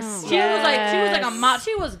Yes. Cooper. She was like a Yes. mod.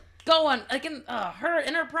 She was going like in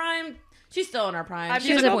her prime. She's still in her prime. I'm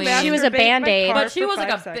She's was gonna a- queen. go she was a masturbate in my Band-Aid. car But she for was like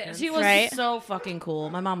 5 a seconds. she was Right? so fucking cool.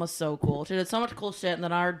 My mom was so cool. She did so much cool shit, and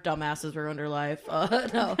then our dumbasses ruined her life.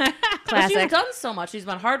 No, But Classic. she's done so much. She's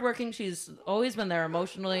been hardworking. She's always been there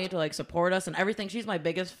emotionally to like support us and everything. She's my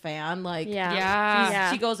biggest fan. Like, Yeah. Yeah.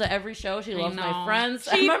 Yeah. she goes to every show. She loves my know. friends.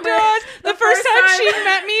 I She remember does. The first time she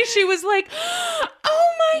met me, she was like,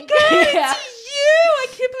 "Oh my god, Yeah. it's you! I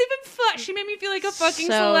can't believe I'm she made me feel like a fucking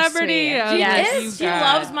So celebrity." sweet. I was She Yes. like, is. "You She guys."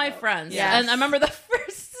 loves my friends. Yes. And I remember the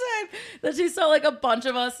first time that she saw like a bunch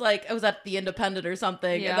of us, like it was at the Independent or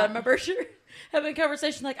something. Yeah. And I remember she having a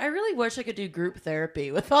conversation like, I really wish I could do group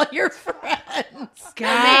therapy with all your friends.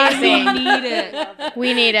 God, Amazing. we need it.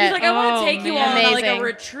 We need it. She's like, I want Oh, to take you man. on like a Amazing.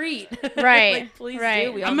 retreat. Right, Like, please right.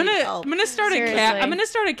 do. We all I'm need gonna help. start Seriously. I'm gonna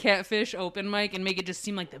start a catfish open mic and make it just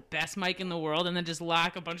seem like the best mic in the world, and then just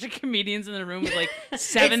lock a bunch of comedians in the room with like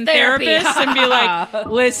 7 therapy. therapists and be like,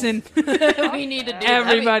 "Listen, we need to do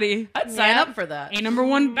everybody, I'd sign Yep. up for that. a number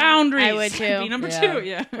 1 boundaries." I would too. Be number Yeah. 2,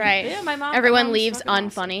 yeah. Right. Yeah, my mom. Everyone mom's leaves fucking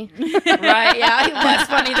unfunny. awesome. Right? Yeah, less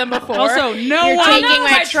funny than before. Also, no You're one. taking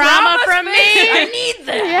my trauma trauma's from fixed. me. I need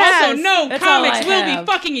this. Yes. Also, no That's all comics I will be have.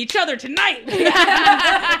 fucking each other tonight.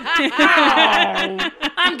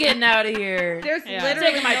 I'm getting out of here. There's Yeah. literally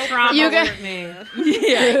Taking my no trauma You with got- me.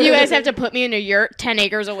 Yeah. You guys have to put me in a yurt 10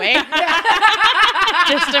 acres away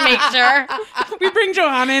just to make sure. We bring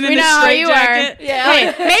Johanna in We a know how straight you jacket. are. Yeah.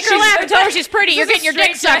 Hey, make her laugh and tell her she's pretty. You're This getting is your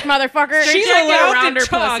dick straight sucked, motherfucker. She's jacket allowed around to her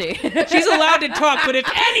talk. pussy. She's allowed to talk, but if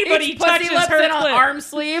anybody Each pussy touches lips her in an clit, arm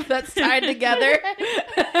sleeve that's tied together.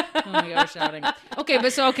 oh my god, we're shouting.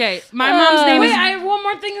 Okay, my mom's name Wait, is. I have one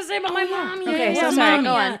more thing to say about my mom. Okay, Yeah, so yeah, sorry. mom,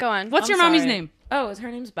 Go yeah. on, go on. What's I'm your mommy's sorry. name? Oh,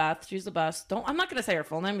 her name's Beth. She's the best. I'm not gonna say her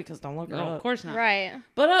full name because don't look her No, up. of course not. Right.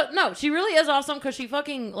 But no, she really is awesome because she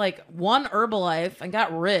fucking like won Herbalife and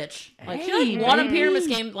got rich. Like she Hey, like won a baby. pyramid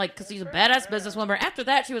scheme like because she's a badass businesswoman. After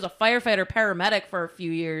that, she was a firefighter paramedic for a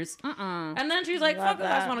few years, and then she's like, Love "Fuck it, I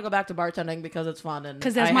just that. want to go back to bartending because it's fun." And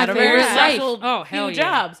 'Cause that's I my had a very favorite life. special Oh, hell few yeah.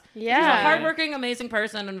 jobs. She's a Yeah. hardworking, amazing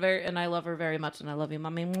person, and I love her very much, and I love you,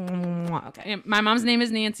 mommy. Okay. And my mom's name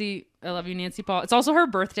is Nancy. I love you, Nancy Paul. It's also her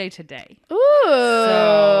birthday today. Ooh.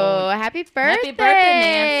 So- Happy birthday. Happy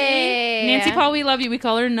birthday, Nancy Paul, we love you. We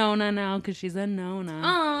call her Nona now because she's a Nona.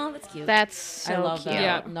 Oh, that's cute. That's so I love cute.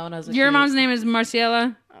 that. Yeah. Nona's a Your cute- mom's name is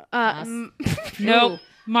Marcella? No. Nope.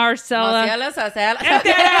 Marcella. Marcela Sacela.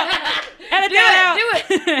 Edit Do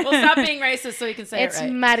it. We'll stop being racist so you can say It's it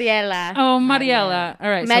right. Mariela. Oh, Mariela. All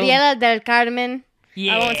right. so- Mariela del Carmen.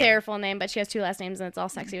 Yeah. I won't say her full name, but she has 2 last names, and it's all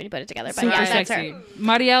sexy when you put it together. But Super yeah, that's sexy. her.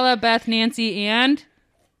 Mariela, Beth, Nancy, and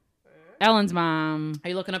Ellen's mom. Are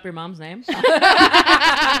you looking up your mom's name?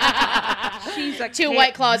 She's a 2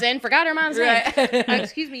 White Claws in. Forgot her mom's name.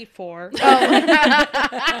 Excuse me, 4.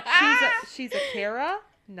 Oh. She's a Kara,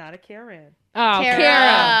 not a Karen. Oh,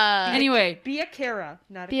 Kara. Anyway, Be a Kara,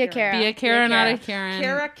 not a Be a Karen. be a Kara, not a Karen.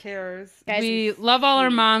 Kara cares. Guys, We love all our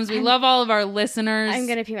moms. We love all of our listeners. I'm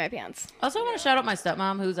gonna pee my pants. Also, I want to shout out my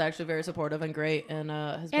stepmom, who's actually very supportive and great, and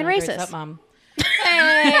has been And a great racist. stepmom.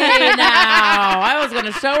 Hey, now I was going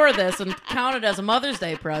to show her this and count it as a Mother's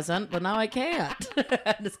Day present, but now I can't.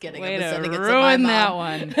 Just kidding. Way I'm just to sending it to my ruin that mom.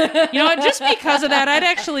 one. You know what? Just because of that, I'd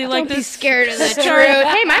actually like Don't be to scared of the truth. start-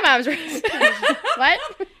 Hey, my mom's racist. What?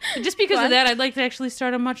 Just because What? of that, I'd like to actually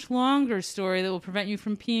start a much longer story that will prevent you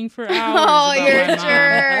from peeing for hours. Oh, about you're my a mom.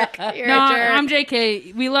 jerk. You're No, a jerk. I'm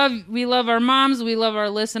JK. We love our moms. We love our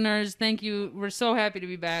listeners. Thank you. We're so happy to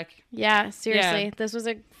be back. Yeah, seriously. Yeah. This was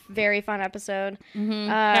a very fun episode.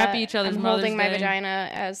 Happy each other's I'm Mother's holding my Day. vagina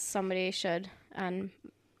as somebody should on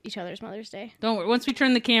each other's Mother's Day. Don't worry. Once we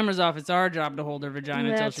turn the cameras off, it's our job to hold her vagina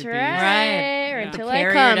until That's she right. pees. Right. Or Yeah. until To I carry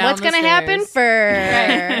her come. down What's the gonna happen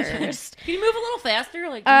stairs. first? Can you move a little faster?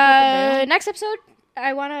 Like, jump up and down? Next episode,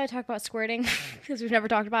 I want to talk about squirting because we've never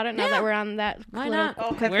talked about it. Now that we're on that, Why little- not?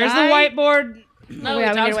 Oh, Where's the whiteboard? No,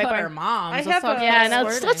 Yeah, we we need talked a about whiteboard. our moms. I Let's have talk a- Yeah, about now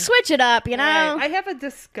squirting. let's switch it up. You know, I have a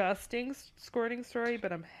disgusting squirting story,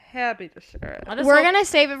 but I'm happy to share it. I just we're hope- gonna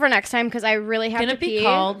save it for next time because I really have Can to it be pee.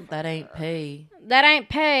 called That Ain't Pay? That ain't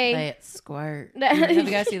pay. That Squirt. Have you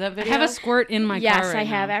guys seen that I video? have a squirt in my Yes, car right I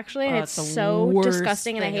have now. actually, and Oh, it's the so worst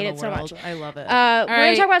disgusting, and I thing hate in it the so world. much. I love it. We're gonna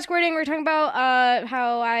right. talk about squirting. We're talking about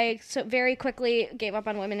how I so very quickly gave up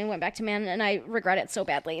on women and went back to men, and I regret it so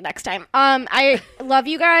badly next time. I love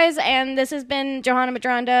you guys, and this has been Johanna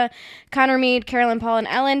Madronda, Connor Mead, Carolyn Paul, and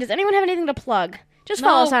Ellen. Does anyone have anything to plug? Just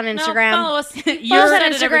follow us on Instagram. follow us. Follow You us on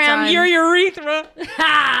said it every Instagram. time. Your urethra.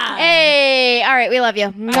 Ha! Hey, all right, we love you.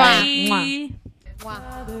 Mwah. Bye. Mwah.